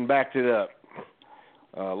Hamilton backed it up.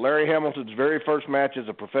 Larry Hamilton's very first match as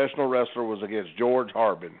a professional wrestler was against George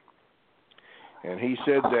Harbin. And he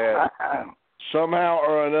said that somehow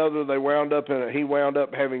or another he wound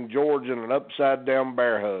up having George in an upside down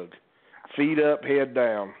bear hug, feet up, head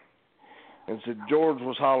down, and said George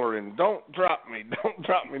was hollering, "Don't drop me, don't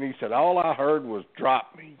drop me." And he said, all I heard was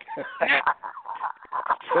 "drop me."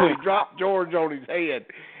 So he dropped George on his head,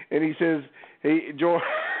 and he says,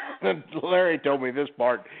 Larry told me this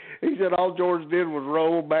part. He said all George did was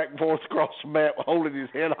roll back and forth across the mat, holding his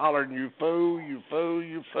head, hollering, "You fool, you fool,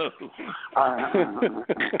 you fool."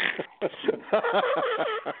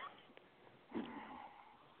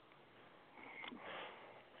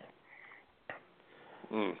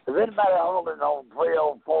 Is anybody holding on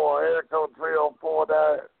 304, area code 304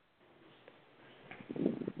 there?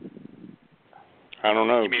 I don't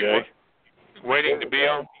know, Jay. Waiting to be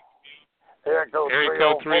on? Area code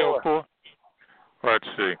 304? Let's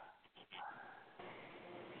see.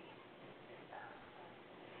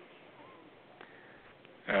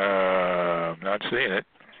 I'm not seeing it.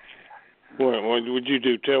 What would you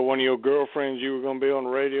do? Tell one of your girlfriends you were going to be on the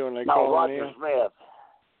radio and they called in? No, Roger Smith.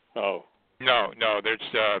 Oh. No, there's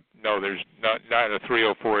not a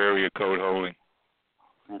 304 area code holding.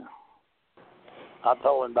 Yeah. I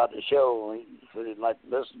told him about the show. He said he'd like to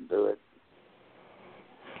listen to it.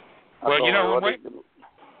 Well, you know,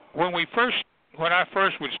 when I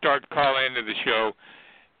first would start calling into the show,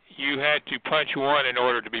 you had to punch 1 in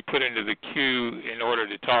order to be put into the queue in order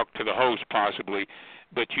to talk to the host, possibly,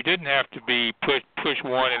 but you didn't have to be push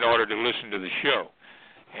 1 in order to listen to the show.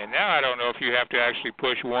 And now I don't know if you have to actually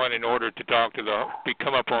push 1 in order to talk to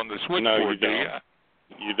come up on the switchboard. No, you don't.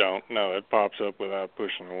 You don't. No, it pops up without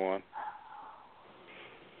pushing the 1.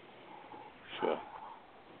 So.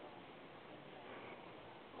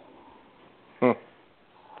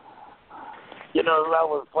 You know who I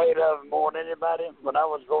was afraid of more than anybody when I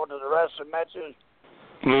was going to the wrestling matches?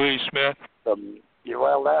 Louise Smith.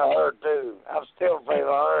 Well, now her too. I'm still afraid of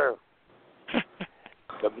her.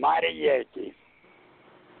 The Mighty Yeti.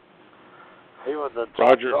 He was the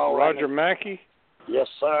top Roger Mackey? Yes,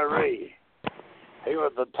 sirree. He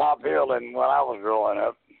was the top heel when I was growing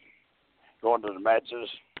up, going to the matches.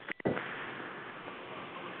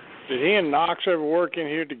 Did he and Knox ever work in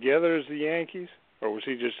here together as the Yankees, or was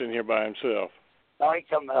he just in here by himself? No, he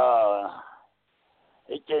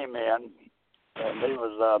came in, and he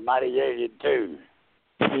was mighty Yankee too.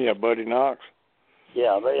 Yeah, Buddy Knox.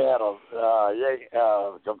 Yeah, they had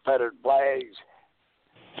a Confederate flags.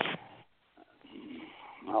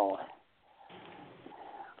 Oh,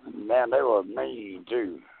 man, they were mean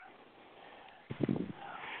too.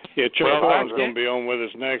 Yeah, Chuck Owen's going to be on with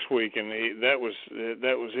us next week, and that was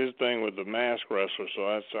his thing with the mask wrestler. So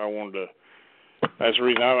that's the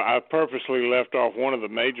reason I purposely left off one of the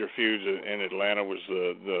major feuds in Atlanta was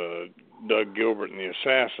the Doug Gilbert and the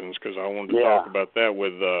Assassins, because I wanted to talk about that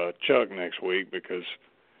with Chuck next week, because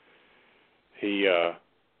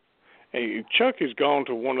Chuck has gone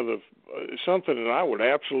to one of the something that I would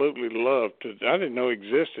absolutely love to. I didn't know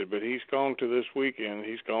existed, but he's gone to this weekend.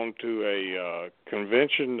 He's gone to a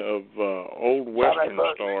convention of old Western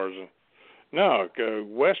stars. No,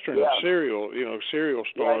 Western serial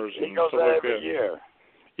stars he and goes stuff there like every that. year.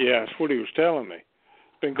 Yeah, that's what he was telling me.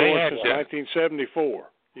 Been going since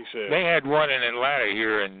 1974. He said they had one in Atlanta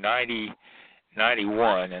here in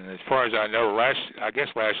 91, and as far as I know, I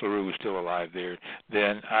guess Lash LaRue was still alive there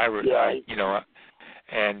then. I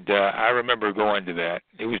remember going to that.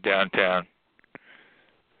 It was downtown.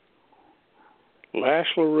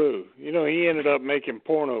 Lash LaRue. He ended up making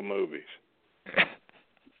porno movies.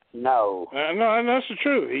 No. No, that's the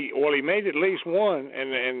truth. He made at least one,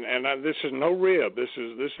 and this is no rib. This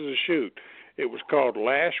is a shoot. It was called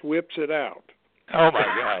Lash Whips It Out. Oh my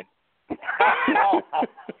God.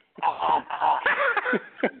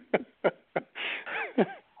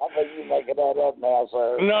 I think you're making that up now,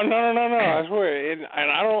 sir. No. I swear, and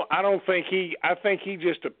I don't think he. I think he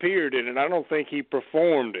just appeared in it. I don't think he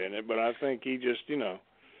performed in it, but I think he just, he was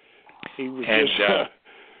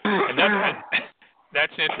and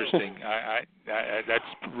that's interesting. That's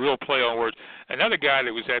real play on words. Another guy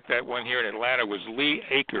that was at that one here in Atlanta was Lee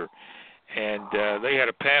Aker, and they had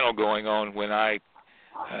a panel going on when I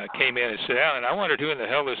came in and sat down, and I wondered who in the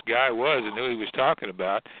hell this guy was and who he was talking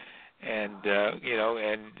about. And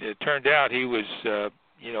and it turned out he was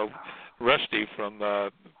Rusty from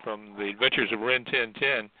the Adventures of Rin Tin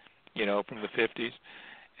Tin, from the 50s.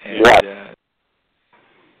 And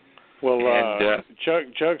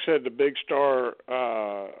Chuck said the big star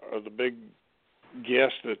or the big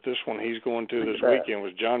guest that this one he's going to this weekend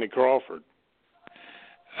was Johnny Crawford.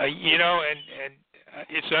 And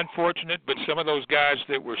it's unfortunate, but some of those guys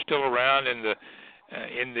that were still around in the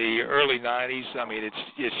early 90s, I mean,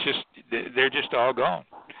 it's just they're just all gone.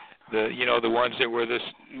 The ones that were the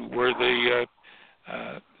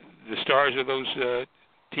stars of those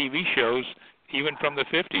TV shows, even from the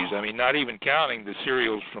 50s. I mean, not even counting the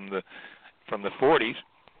serials from the 40s,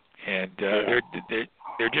 and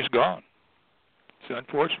they're just gone. It's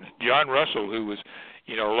unfortunate. John Russell, who was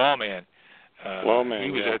lawman,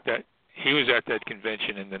 he was at that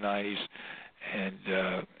convention in the 90s. And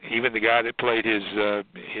even the guy that played his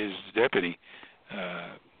deputy,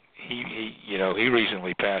 he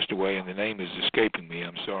recently passed away, and the name is escaping me.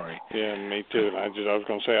 I'm sorry. Yeah, me too. I was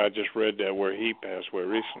going to say I just read that where he passed away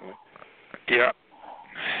recently. Yeah.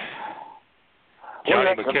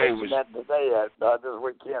 Johnny McKay was today this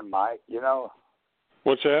weekend, Mike.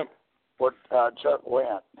 What's that? What Chuck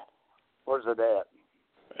went? Where's it at?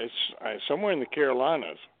 It's somewhere in the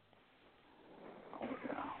Carolinas. Oh,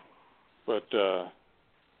 yeah. But I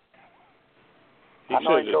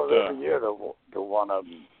know he goes every year to one of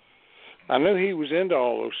them. I knew he was into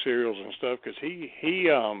all those cereals and stuff because he's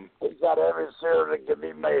got every cereal that can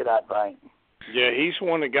be made, I think. Yeah, he's the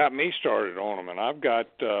one that got me started on them, and I've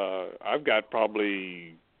got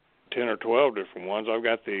probably 10 or 12 different ones. I've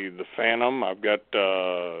got the Phantom. I've got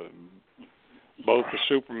both the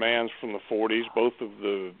Supermans from the 40s, both of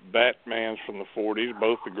the Batmans from the 40s,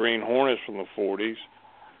 both the Green Hornets from the 40s.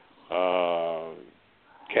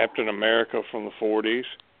 Captain America from the 40s.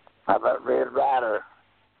 How about Red Rider?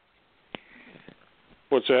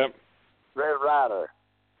 What's that? Red Rider.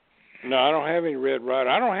 No, I don't have any Red Rider.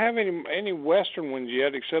 I don't have any Western ones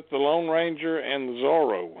yet, except the Lone Ranger and the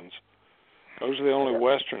Zorro ones. Those are the only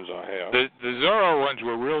Westerns I have. The Zorro ones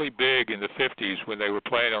were really big in the 50s when they were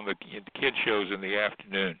playing on the kid shows in the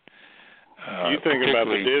afternoon. You think about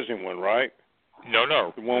the Disney one, right?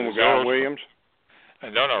 No. The one with Guy Williams?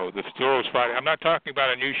 No, the Zorro's fighting. I'm not talking about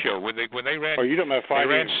a new show. When they ran. Oh, you talking about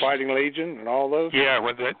Fighting Legion and all those? Yeah,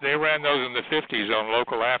 when they ran those in the 50s on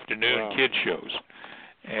local afternoon kid shows,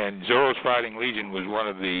 And Zorro's Fighting Legion was one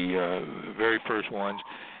of the very first ones,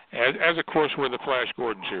 as of course were the Flash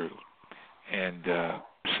Gordon serials. And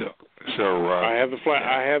so I have the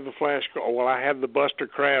Flash. Well, I have the Buster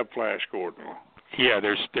Crab Flash Gordon. Yeah,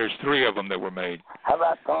 there's 3 of them that were made. How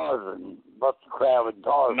about Tarzan? Buster Crab and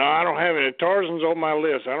Tarzan? No, I don't have any. Tarzan's on my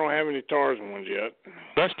list. I don't have any Tarzan ones yet.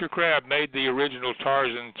 Buster Crab made the original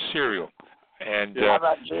Tarzan cereal. And how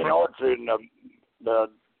about Gene Autry and the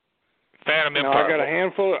Phantom Empire? No,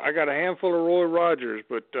 I got a handful of Roy Rogers,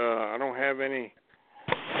 but I don't have any.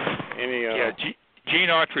 Yeah, Gene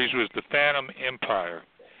Autry's was the Phantom Empire.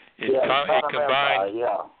 It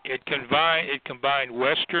combined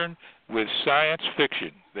Western with science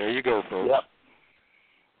fiction. There you go, folks. Yep.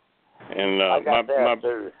 And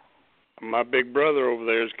my big brother over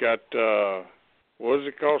there's got what is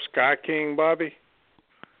it called? Sky King, Bobby?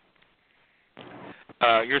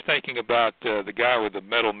 You're thinking about the guy with the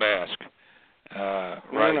metal mask. No,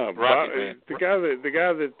 the guy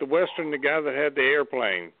that had the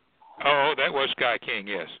airplane. Oh, that was Sky King,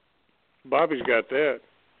 yes. Bobby's got that.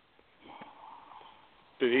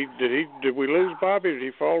 Did we lose Bobby? Did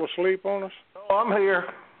he fall asleep on us? Oh, I'm here.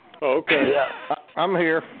 Oh, okay. Yeah, I'm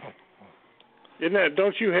here.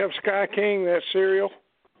 Don't you have Sky King, that serial?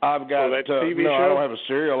 I've got that TV show? I don't have a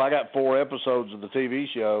serial. I got 4 episodes of the TV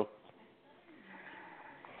show.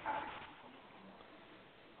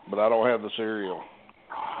 But I don't have the serial.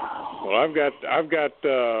 Well, I've got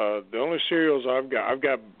the only serials I've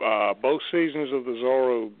got both seasons of the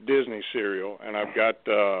Zorro Disney serial, and I've got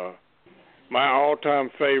my all-time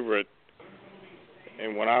favorite.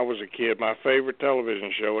 And when I was a kid, my favorite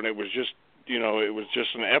television show, and it was just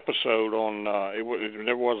an episode on. It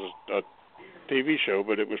never was a TV show,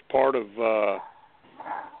 but it was part of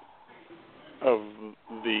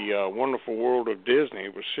the Wonderful World of Disney.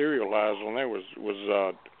 It was serialized on there. Was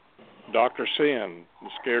Dr. Sin, the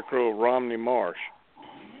Scarecrow of Romney Marsh.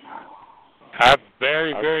 I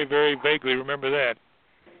very, very, very vaguely remember that.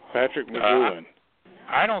 Patrick McGowan.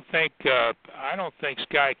 I don't think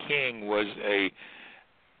Sky King was a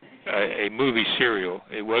movie serial.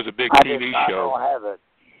 It was a big TV show. I don't have it.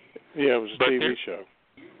 Yeah, it was a TV show.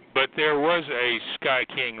 But there was a Sky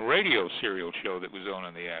King radio serial show that was on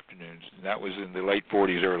in the afternoons. And that was in the late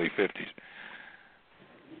 40s, early 50s.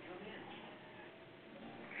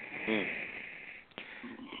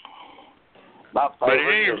 My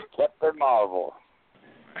favorite is Captain Marvel.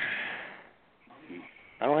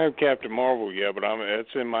 I don't have Captain Marvel yet, but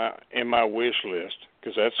it's in my wish list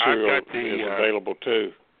because that serial is available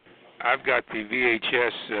too. I've got the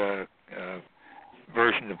VHS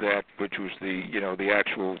version of that, which was the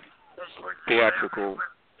actual theatrical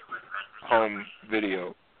home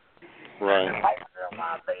video. Right.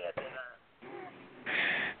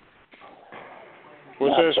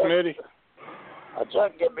 What's that, Smitty?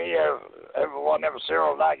 Chuck give me every one of them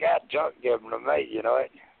cereals I got. Chuck give them to me, you know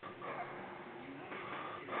it.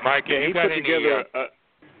 Mike, have you got any?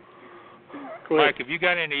 Mike, have you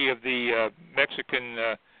got any of the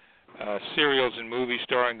Mexican serials and movies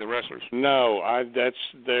starring the wrestlers? No, that's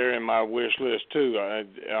there in my wish list too.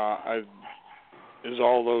 There's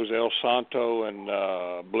all those El Santo and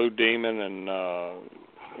Blue Demon and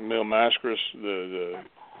Mil Mascaras, the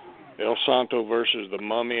El Santo versus the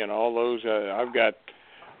Mummy and all those. I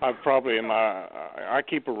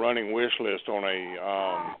keep a running wish list on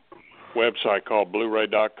a website called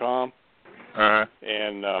Blu-ray.com,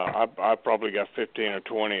 and I probably got 15 or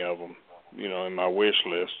 20 of them, in my wish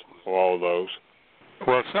list for all of those.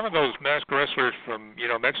 Well, some of those masked wrestlers from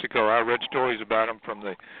Mexico, I read stories about them from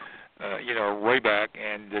the way back,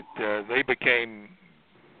 and that they became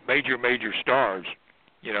major stars.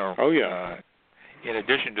 Oh yeah. In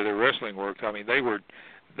addition to their wrestling work, I mean, they were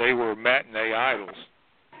matinee idols,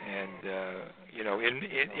 and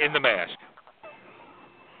in the mask.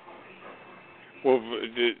 Well,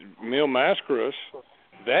 Mil Mascaras,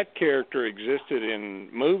 that character existed in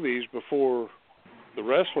movies before the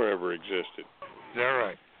wrestler ever existed. Is that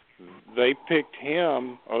right? They picked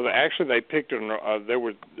him, they picked there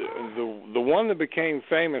were the one that became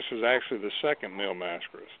famous was actually the second Mil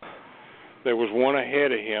Mascaras. There was one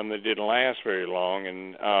ahead of him that didn't last very long,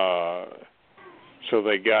 and so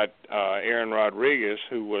they got Aaron Rodriguez,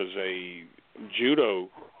 who was a judo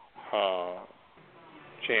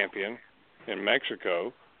champion in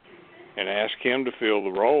Mexico, and asked him to fill the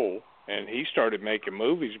role, and he started making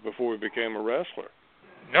movies before he became a wrestler.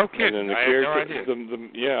 No kidding. And then I had no idea.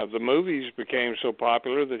 The movies became so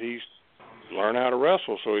popular that he learned how to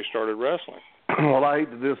wrestle, so he started wrestling. Well, I hate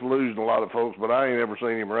to disillusion a lot of folks, but I ain't ever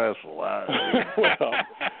seen him wrestle. Well,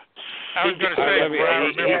 I was going to say,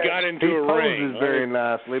 he got into a ring. He poses very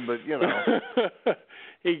nicely, but you know.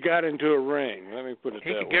 He got into a ring. Let me put it that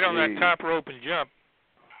way. He could get on that top rope and jump.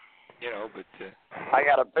 You know, but I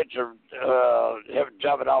got a picture of him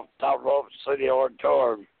jumping off the top rope at City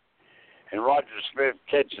Auditorium and Roger Smith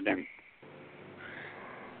catching him.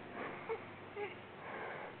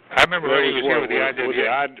 I remember when he was here with the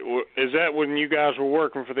IWA. Is that when you guys were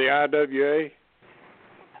working for the IWA?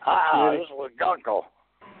 This was Gunkel.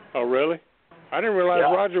 Oh, really? I didn't realize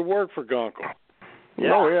Roger worked for Gunkel.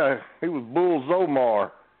 Yeah. Oh, yeah. He was Bull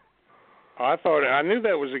Zomar. I knew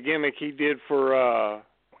that was a gimmick he did for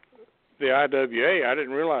the IWA. I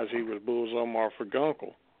didn't realize he was Bull Zomar for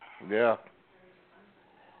Gunkel. Yeah.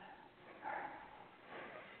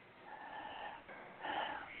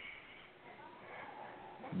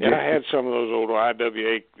 Yeah, I had some of those old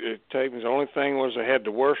IWA tapings. The only thing was I had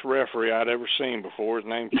the worst referee I'd ever seen before. His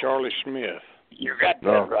name Charlie Smith. You got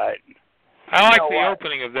that right. I like the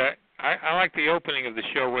opening of that. I like the opening of the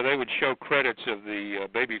show where they would show credits of the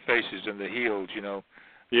baby faces and the heels. You know.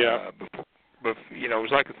 Yeah. You know, it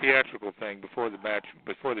was like a theatrical thing before the match,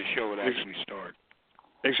 before the show would actually start.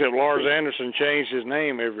 Except Lars Anderson changed his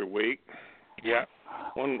name every week. Yeah.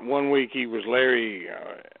 One week he was Larry,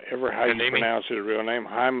 how you pronounce his real name,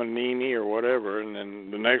 Hymanini or whatever, and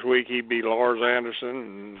then the next week he'd be Lars Anderson,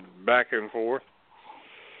 and back and forth.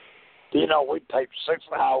 You know, we taped 6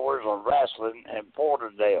 hours of wrestling in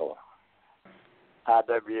Porterdale.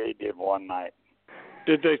 IWA did one night.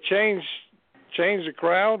 Did they change the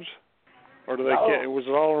crowds, or was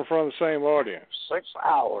it all in front of the same audience? 6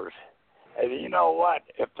 hours, and you know what?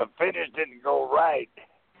 If the finish didn't go right,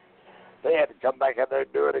 they had to come back out there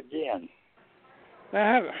and do it again.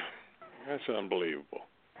 That's unbelievable.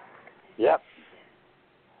 Yep.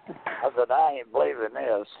 I said, I ain't believing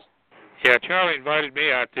this. Yeah, Charlie invited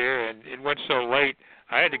me out there, and it went so late,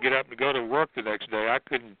 I had to get up and go to work the next day. I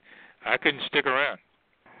couldn't stick around.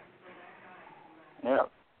 Yeah.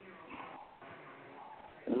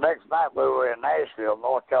 The next night we were in Nashville,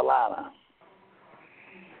 North Carolina.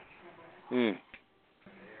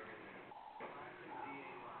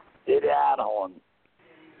 Eddie Einhorn.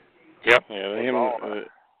 Yep. Yeah,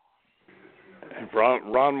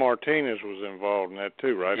 Ron Martinez was involved in that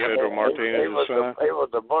too, right? Yep. Pedro Martinez's son. He was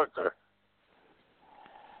the booker.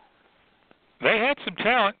 They had some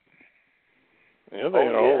talent. Yeah, they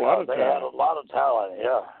had a whole lot of talent. They had a lot of talent,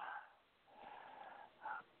 yeah.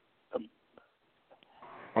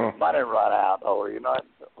 Money run out, though, you know.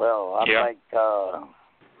 Well, I think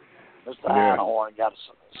Mr. Einhorn got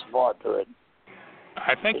some more to it.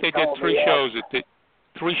 I think they did 3 shows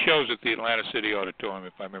at the Atlanta City Auditorium,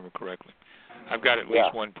 if I remember correctly. I've got at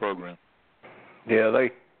least one program. Yeah,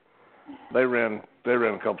 they ran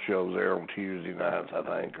a couple shows there on Tuesday nights, I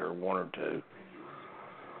think, or 1 or 2.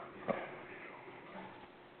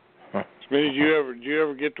 Did you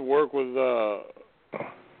ever get to work with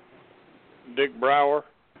Dick Brower,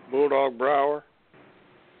 Bulldog Brower?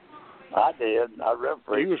 I did. I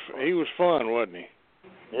refereed. He was fun, wasn't he?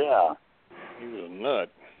 Yeah. He was a nut.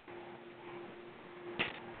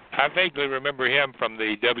 I vaguely remember him from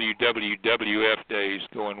the WWF days,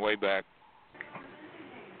 going way back.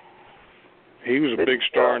 He was a big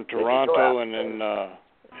star in Toronto and in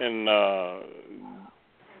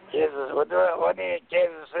Kansas. Wasn't he in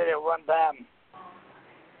Kansas City at one time?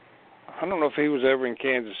 I don't know if he was ever in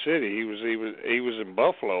Kansas City. He was in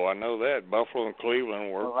Buffalo. I know that. Buffalo and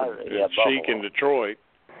Cleveland worked at Chic in Detroit.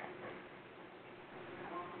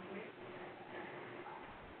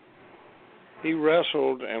 He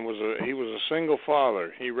wrestled and he was a single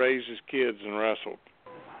father. He raised his kids and wrestled.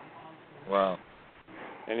 Wow.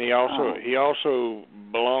 And he also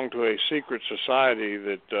belonged to a secret society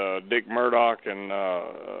that Dick Murdoch and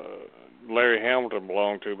Larry Hamilton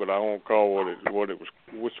belonged to, but I won't call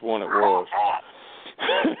which one it was.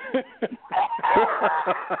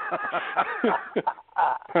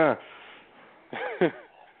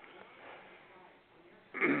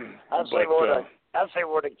 I see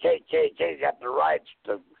where the KKK got the rights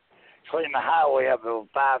to clean the highway up on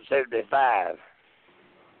 575.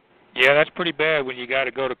 Yeah, that's pretty bad when you got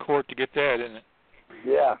to go to court to get that, isn't it?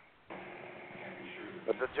 Yeah.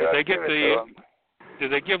 But the judge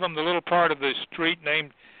did they give them the little part of the street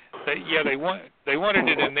named? They wanted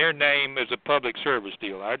it in their name as a public service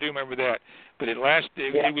deal. I do remember that, but it was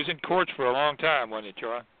in courts for a long time, wasn't it,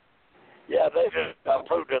 Charlie? Yeah, they just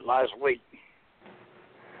approved it last week.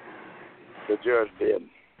 The judge did.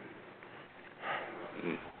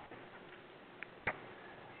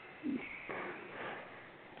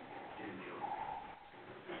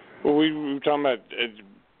 Well, we were talking about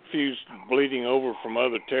nephews bleeding over from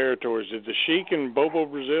other territories. Did the Sheik and Bobo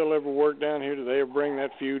Brazil ever work down here? Did they ever bring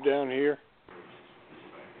that feud down here?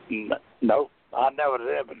 No, I never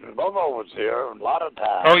did. But Bobo was here a lot of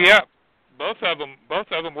times. Oh yeah, both of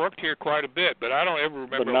them worked here quite a bit. But I don't ever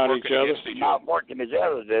remember but not working each other. against each other. Not working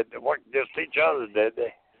together, did they? Worked just each other, did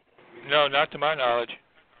they? No, not to my knowledge.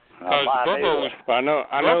 Because Bobo was.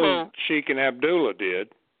 I know Sheik and Abdullah did.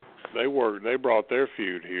 They brought their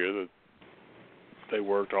feud here that they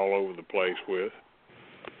worked all over the place with.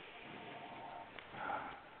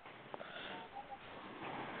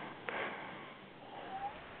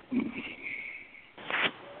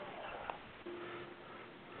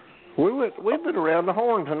 We've been around the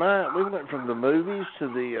horn tonight. We went from the movies to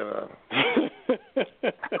the.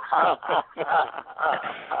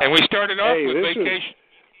 And we started off with Vacation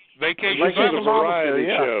Vacation Bible variety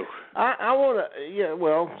show. I want to.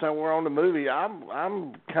 Well, so we're on the movie.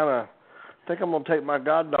 I'm kind of. Think I'm gonna take my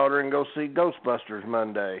goddaughter and go see Ghostbusters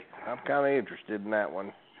Monday. I'm kind of interested in that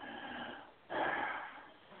one.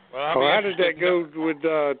 Well, how did that go with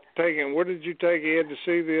taking? Where did you take Ed to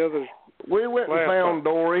see the others? We went and found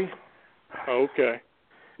Dory. Oh, okay.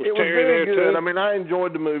 It was very good. I mean, I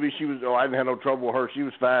enjoyed the movie. She was. I didn't have no trouble with her. She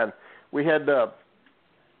was fine. We had Ellen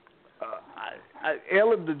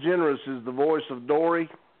DeGeneres is the voice of Dory.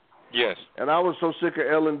 Yes. And I was so sick of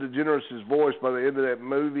Ellen DeGeneres' voice by the end of that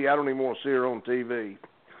movie, I don't even want to see her on TV.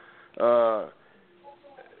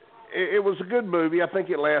 It was a good movie. I think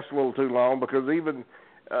it lasted a little too long because even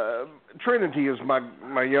Trinity is my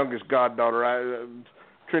youngest goddaughter.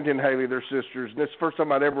 Trinity and Haley, they're sisters. And it's the first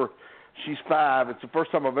time she's 5. It's the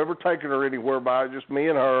first time I've ever taken her anywhere by just me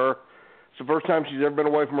and her. It's the first time she's ever been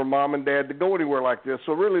away from her mom and dad to go anywhere like this.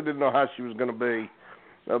 So I really didn't know how she was going to be.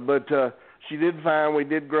 But she did fine. We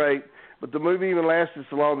did great. But the movie even lasted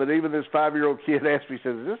so long that even this 5-year-old kid asked me,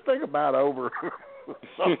 says, "Is this thing about over?"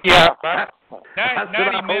 Yeah,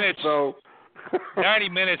 90 minutes. So. 90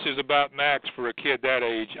 minutes is about max for a kid that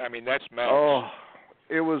age. I mean, that's max. Oh,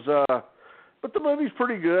 it was. But the movie's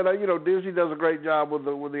pretty good. Disney does a great job with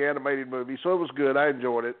the animated movie, so it was good. I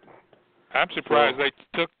enjoyed it. I'm surprised they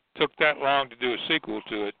took that long to do a sequel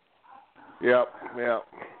to it. Yep,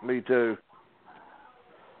 me too.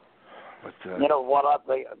 But, you know what I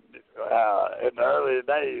think? In the early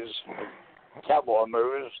days, cowboy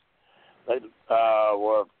movies, they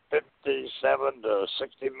were 57 to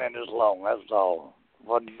 60 minutes long. That's all.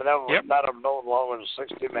 But never, not of no longer than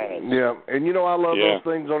 60 minutes. Yeah, and I love those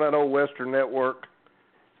things on that old Western network.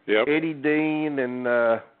 Yep. Eddie Dean and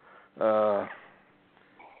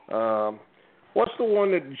what's the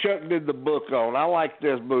one that Chuck did the book on? I like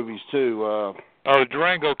those movies too. The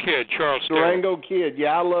Durango Kid, Charles Sterrett. Durango Kid,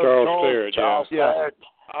 yeah, I love Charles Sterrett. Yeah,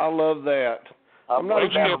 I love that. I'm not a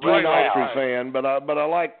Gene Autry fan, but I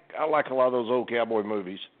like a lot of those old cowboy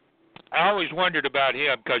movies. I always wondered about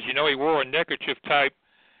him because he wore a neckerchief type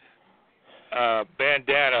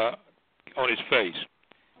bandana on his face.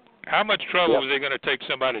 How much trouble was it going to take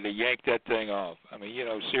somebody to yank that thing off? I mean,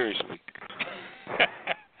 seriously.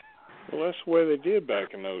 Well, that's the way they did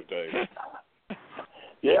back in those days.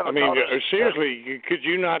 Yeah, I mean, seriously, could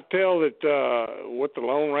you not tell that what the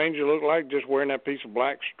Lone Ranger looked like just wearing that piece of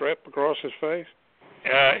black strip across his face?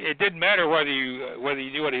 It didn't matter whether you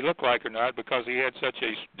knew what he looked like or not because he had such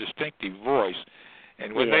a distinctive voice.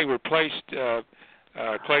 And when they replaced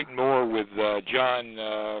Clayton Moore with John,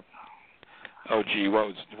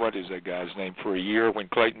 what is that guy's name, for a year when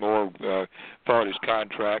Clayton Moore fought his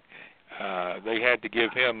contract, they had to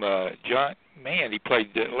give him John. Man, he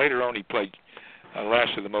played later on. He played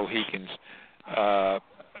Last of the Mohicans.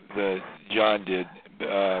 John did.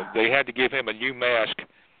 They had to give him a new mask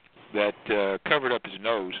that covered up his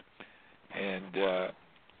nose, and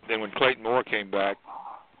then when Clayton Moore came back,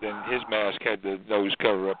 then his mask had the nose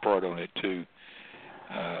cover-up part on it too.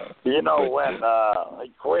 When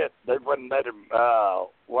he quit, they wouldn't let him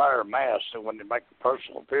wear a mask when they make a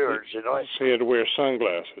personal appearance. So he had to wear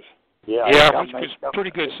sunglasses. Yeah, which was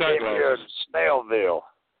pretty good sunglasses. Here in Snellville.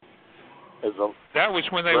 That was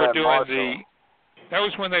when they were doing That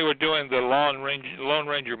was when they were doing the Lone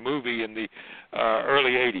Ranger movie in the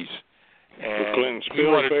early '80s. And with Clinton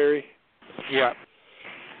Spilsbury. Yeah.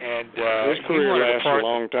 And his career lasted a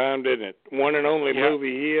long time, didn't it? One and only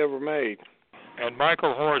movie he ever made. And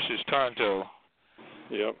Michael Horse is Tonto.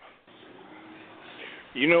 Yep.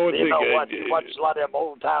 You know what? You watch a lot of them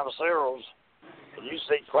old time serials. You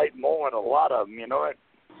see Clayton Moore in a lot of them. You know it.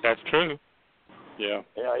 That's true. Yeah.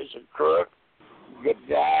 Yeah, he's a crook, good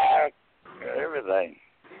guy, everything.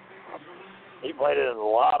 He played in a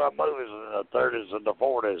lot of movies in the 30s and the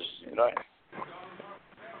 40s.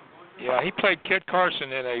 Yeah, he played Kit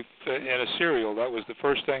Carson in a serial. That was the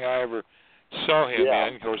first thing I ever saw him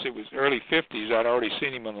in. Of course, it was early 50s. I'd already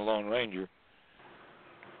seen him on The Lone Ranger.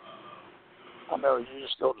 I know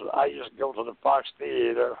I used to go to the Fox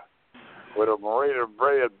Theater with a Marina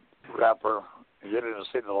bread wrapper and get in to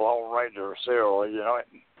see the Lone Ranger serial, you know it?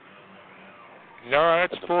 No,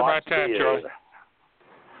 that's before my time, Charlie.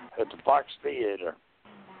 At the Fox Theater.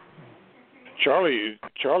 Charlie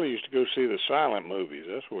used to go see the silent movies.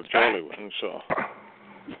 That's what Charlie went and saw.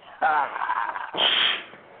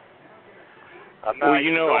 Well,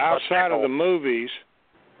 you know, outside of the movies,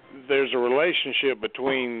 there's a relationship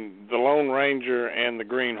between the Lone Ranger and the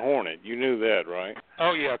Green Hornet. You knew that, right?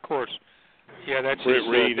 Oh, yeah, of course. Yeah, that's Britt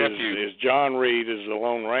his Reed nephew. is John Reed is the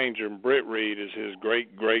Lone Ranger, and Britt Reed is his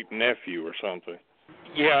great-great-nephew or something.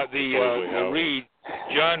 Yeah, the Reed,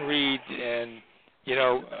 John Reed, and, you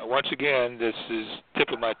know, once again, this is tip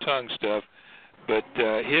of my tongue stuff, but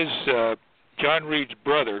John Reed's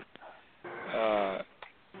brother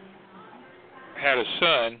had a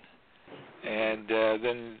son, and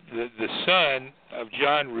then the son of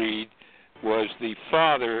John Reed was the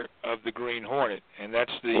father of the Green Hornet, and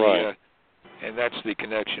that's the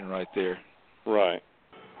connection right there. Right.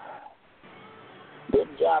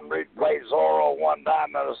 Didn't John Reed play Zorro one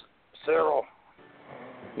time as Cyril?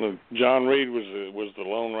 Look, John Reed was the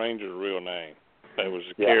Lone Ranger's real name. That was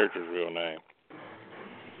the character's real name.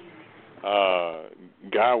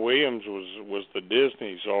 Guy Williams was the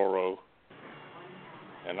Disney Zorro,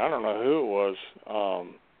 and I don't know who it was.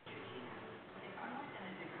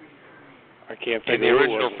 I can't think of the who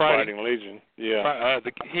original it was. Fighting Legion. Yeah.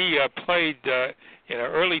 He played in an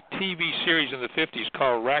early TV series in the 50s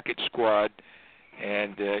called Racket Squad,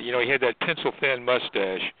 and you know, he had that pencil-thin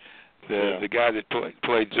mustache. The guy that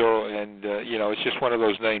played Zorro, and you know, it's just one of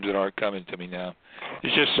those names that aren't coming to me now.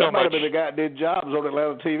 It's just so much. That might have been the guy that did Jobs on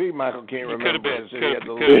Atlanta TV. Michael can't remember. Could have been. He had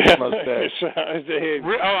the little mustache.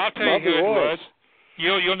 I'll tell you who it was.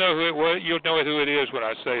 You'll know who it was. You'll know who it is when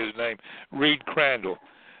I say his name. Reed Crandall.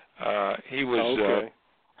 He was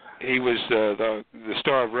the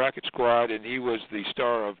star of Racket Squad, and he was the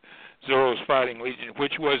star of Zorro's Fighting Legion,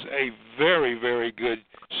 which was a very, very good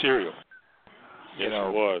serial. Yes,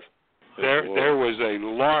 it was. There was a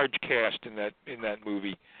large cast in that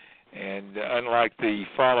movie, and unlike the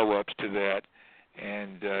follow-ups to that,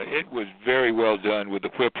 and it was very well done with the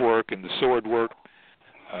whip work and the sword work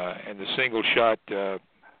and the single-shot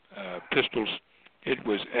pistols. It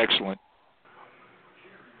was excellent.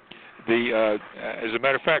 As a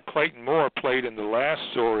matter of fact, Clayton Moore played in the last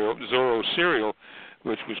Zorro serial,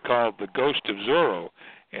 which was called The Ghost of Zorro.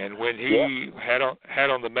 And when he had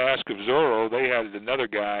on the mask of Zorro, they had another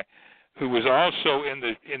guy who was also in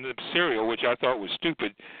the serial, which I thought was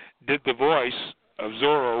stupid, did the voice of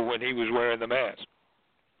Zorro when he was wearing the mask.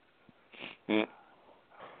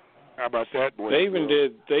 How about that, boy? They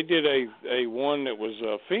did a one that was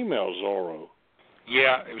a female Zorro.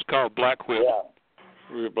 Yeah, it was called Black Whip.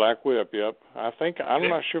 Yeah. Black Whip, yep. I'm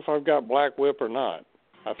not sure if I've got Black Whip or not.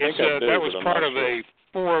 I think I do. That was part of a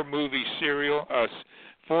 4-movie serial.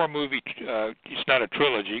 4-movie. It's not a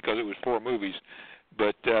trilogy because it was 4 movies,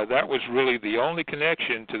 but that was really the only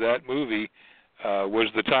connection to that movie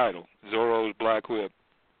was the title, Zorro's Black Whip.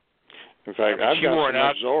 In fact, I've got so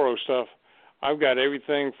much Zorro stuff. I've got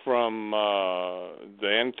everything from the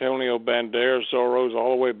Antonio Banderas Zorros all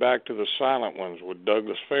the way back to the silent ones with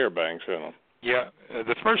Douglas Fairbanks in them. Yeah,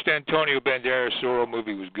 the first Antonio Banderas Zorro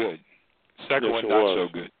movie was good. Second one not so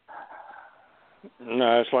good.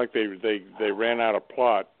 No, it's like they ran out of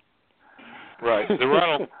plot. Right.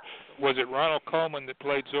 Was it Ronald Coleman that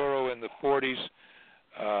played Zorro in the 40s?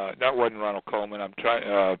 That wasn't Ronald Coleman. I'm trying.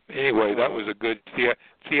 Anyway, that was a good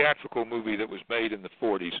theatrical movie that was made in the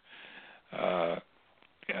 40s.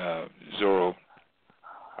 Zorro.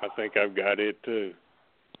 I think I've got it too.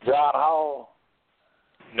 John Hall.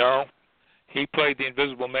 No, he played the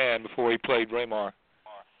Invisible Man before he played Raymar.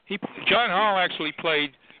 John Hall actually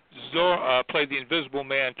played the Invisible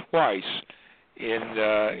Man twice in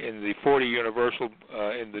the 40 Universal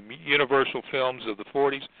in the Universal films of the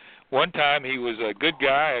 40s. One time he was a good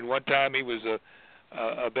guy, and one time he was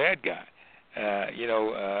a bad guy,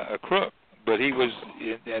 a crook. But he was,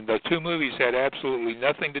 and the 2 movies had absolutely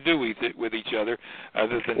nothing to do with each other,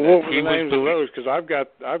 other than what were the names of those? Because I've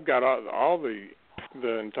got all the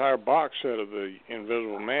entire box set of the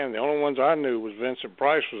Invisible Man. The only ones I knew was Vincent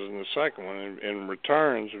Price was in the second one, and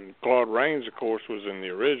Returns, and Claude Rains, of course, was in the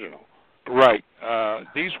original. Right.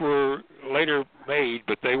 These were later made,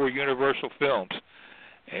 but they were Universal films,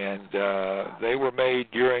 and they were made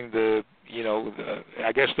during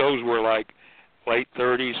I guess those were like late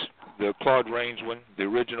 30s. the Claude Rains one, the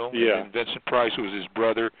original. Yeah. And Vincent Price was his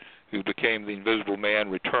brother, who became the Invisible Man,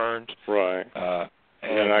 returned. Right.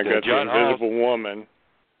 And I got John the Invisible Woman.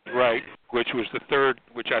 Right, which was the third,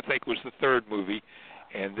 which I think was the third movie.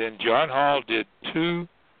 And then John Hall did 2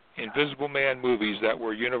 Invisible Man movies that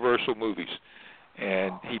were Universal movies.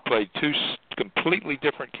 And he played 2 completely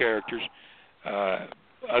different characters,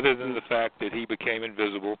 other than the fact that he became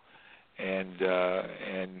invisible. And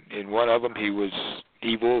in one of them he was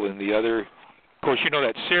evil, and the other, of course, you know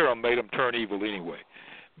that serum made him turn evil anyway.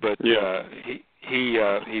 But he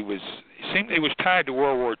was tied to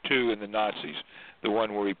World War II and the Nazis, the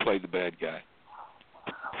one where he played the bad guy.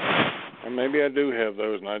 And maybe I do have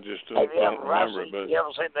those, and I just don't remember. But you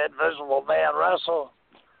ever seen the Invisible Man wrestle?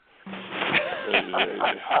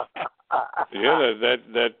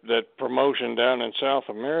 that promotion down in South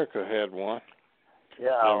America had one.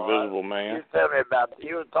 Yeah, the Invisible Man. You tell me about.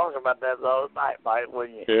 You were talking about that the other night, Mike,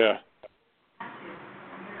 weren't you? Yeah.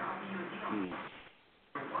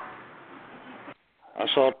 I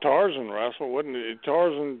saw Tarzan wrestle, wasn't it?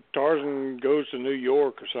 Tarzan goes to New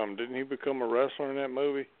York or something. Didn't he become a wrestler in that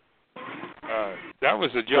movie? That was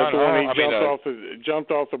the John Hall.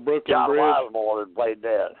 Jumped off the Brooklyn Bridge. John Weissmuller had played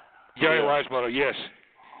that. Johnny Weissmuller, yes.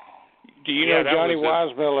 Do you know Johnny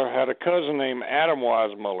Weissmuller had a cousin named Adam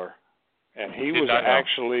Weissmuller, and he was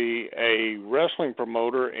actually a wrestling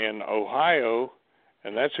promoter in Ohio,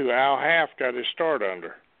 and that's who Al Half got his start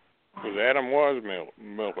under. Was Adam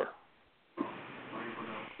Weissmuller.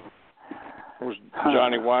 It was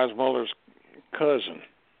Johnny Weissmuller's cousin.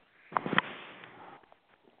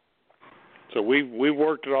 So we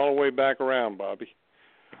worked it all the way back around, Bobby,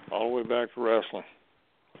 all the way back to wrestling.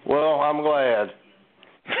 Well, I'm glad.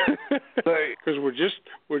 Because we're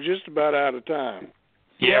just about out of time.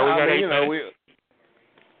 Yeah, we got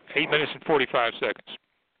 8 minutes and 45 seconds.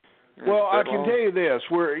 Well, I can tell you this: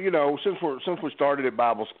 since we started at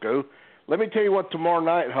Bible school, let me tell you what tomorrow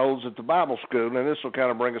night holds at the Bible school, and this will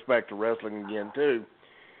kind of bring us back to wrestling again too.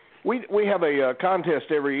 We have a contest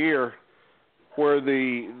every year where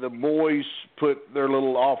the boys put their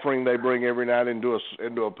little offering they bring every night into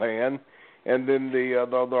a pan, and then the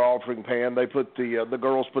other offering pan the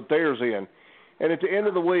girls put theirs in. And at the end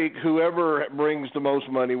of the week, whoever brings the most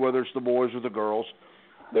money, whether it's the boys or the girls,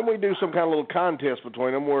 then we do some kind of little contest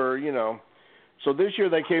between them where, So this year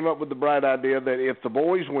they came up with the bright idea that if the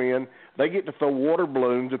boys win, they get to throw water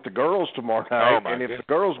balloons at the girls tomorrow night, and if the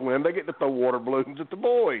girls win, they get to throw water balloons at the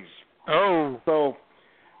boys. Oh.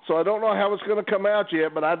 So I don't know how it's going to come out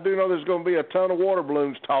yet, but I do know there's going to be a ton of water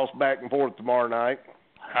balloons tossed back and forth tomorrow night.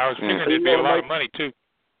 I was figuring it'd be a lot of money, too.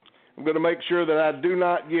 I'm going to make sure that I do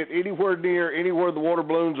not get anywhere near anywhere the water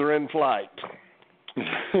balloons are in flight.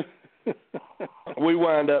 We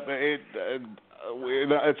wind up,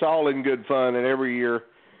 it's all in good fun, and every year,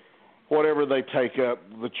 whatever they take up,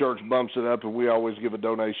 the church bumps it up, and we always give a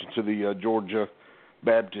donation to the Georgia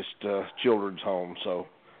Baptist Children's Home, so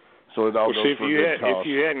it all goes for a good cause. If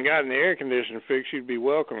you hadn't gotten the air conditioning fixed, you'd be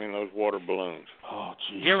welcoming those water balloons. Oh,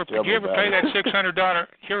 geez. You ever pay that $600?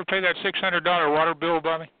 You ever pay that $600 water bill,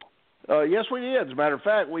 Bobby? Yes, we did. As a matter of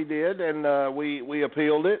fact, we did, and we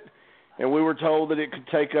appealed it, and we were told that it could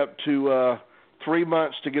take up to 3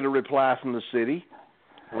 months to get a reply from the city.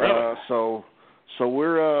 Really? So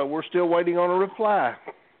we're still waiting on a reply.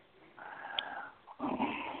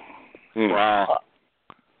 Wow.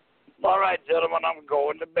 All right, gentlemen, I'm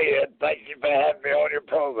going to bed. Thank you for having me on your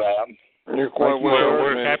program. You're quite welcome.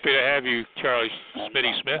 We're happy to have you, Charlie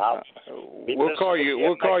Smitty Smith. We'll call you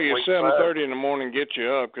 7:30 in the morning and get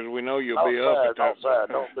you up because we know you'll be up at that. No, sir,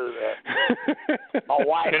 don't do that. My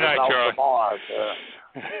wife Good night, is Charlie. off tomorrow,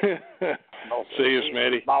 sir. No, see you,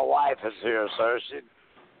 Smitty. My wife is here, sir.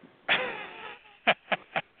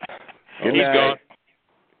 He's gone.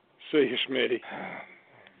 See you, Smitty.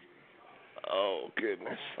 Oh,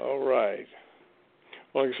 goodness. All right.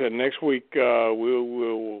 Like I said, next week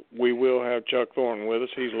we will have Chuck Thornton with us.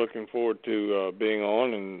 He's looking forward to being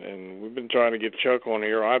on, and we've been trying to get Chuck on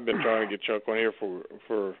here. I've been trying to get Chuck on here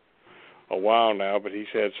for a while now, but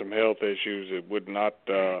he's had some health issues that would not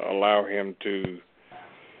allow him to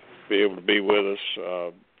be able to be with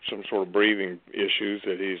us, some sort of breathing issues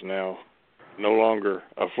that he's now no longer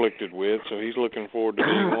afflicted with. So he's looking forward to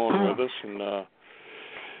being on with us. And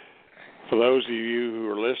for those of you who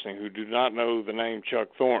are listening who do not know the name Chuck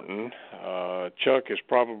Thornton, Chuck is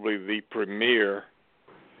probably the premier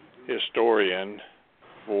historian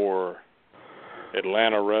for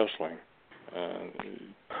Atlanta wrestling.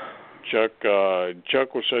 Chuck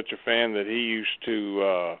was such a fan that he used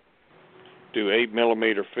to do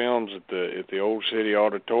 8mm films at the Old City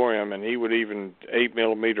Auditorium, and he would even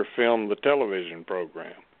 8mm film the television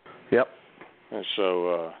program. Yep. And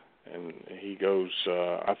so, and he goes.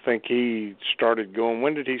 I think he started going.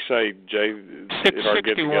 When did he say, Jay?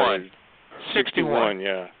 61. 61.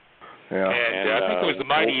 Yeah. Yeah. And I think it was the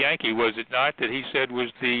Mighty Yankee, was it not, that he said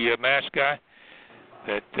was the mask guy?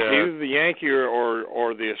 That either the Yankee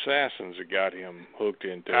or the Assassins that got him hooked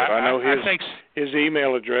into it. I know his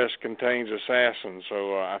email address contains Assassins,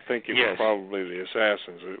 so I think it was probably the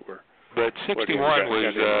Assassins that were. But 61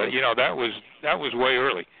 was, that was way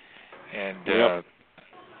early, and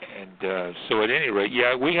so at any rate,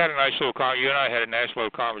 we had a nice little you and I had a nice little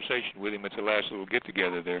conversation with him at the last little get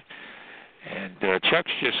together there, and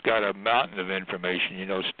Chuck's just got a mountain of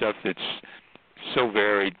information, stuff that's so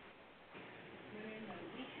varied.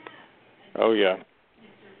 Oh, yeah.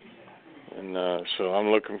 And so I'm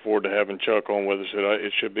looking forward to having Chuck on with us.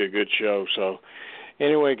 It should be a good show. So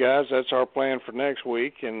anyway, guys, that's our plan for next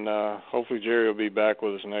week. And hopefully Jerry will be back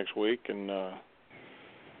with us next week. And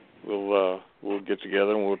we'll get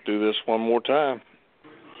together and we'll do this one more time.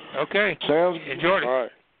 Okay. Sounds good. Enjoyed it. All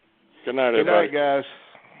right. Good night, everybody. Good night, guys.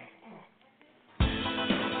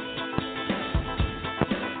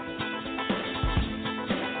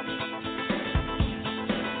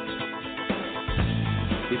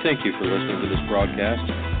 We thank you for listening to this broadcast,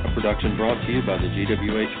 a production brought to you by the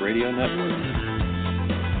GWH Radio Network.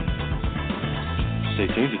 Stay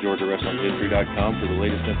tuned to GeorgiaWrestlingHistory.com for the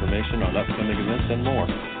latest information on upcoming events and more.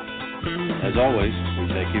 As always, we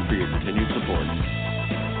thank you for your continued support.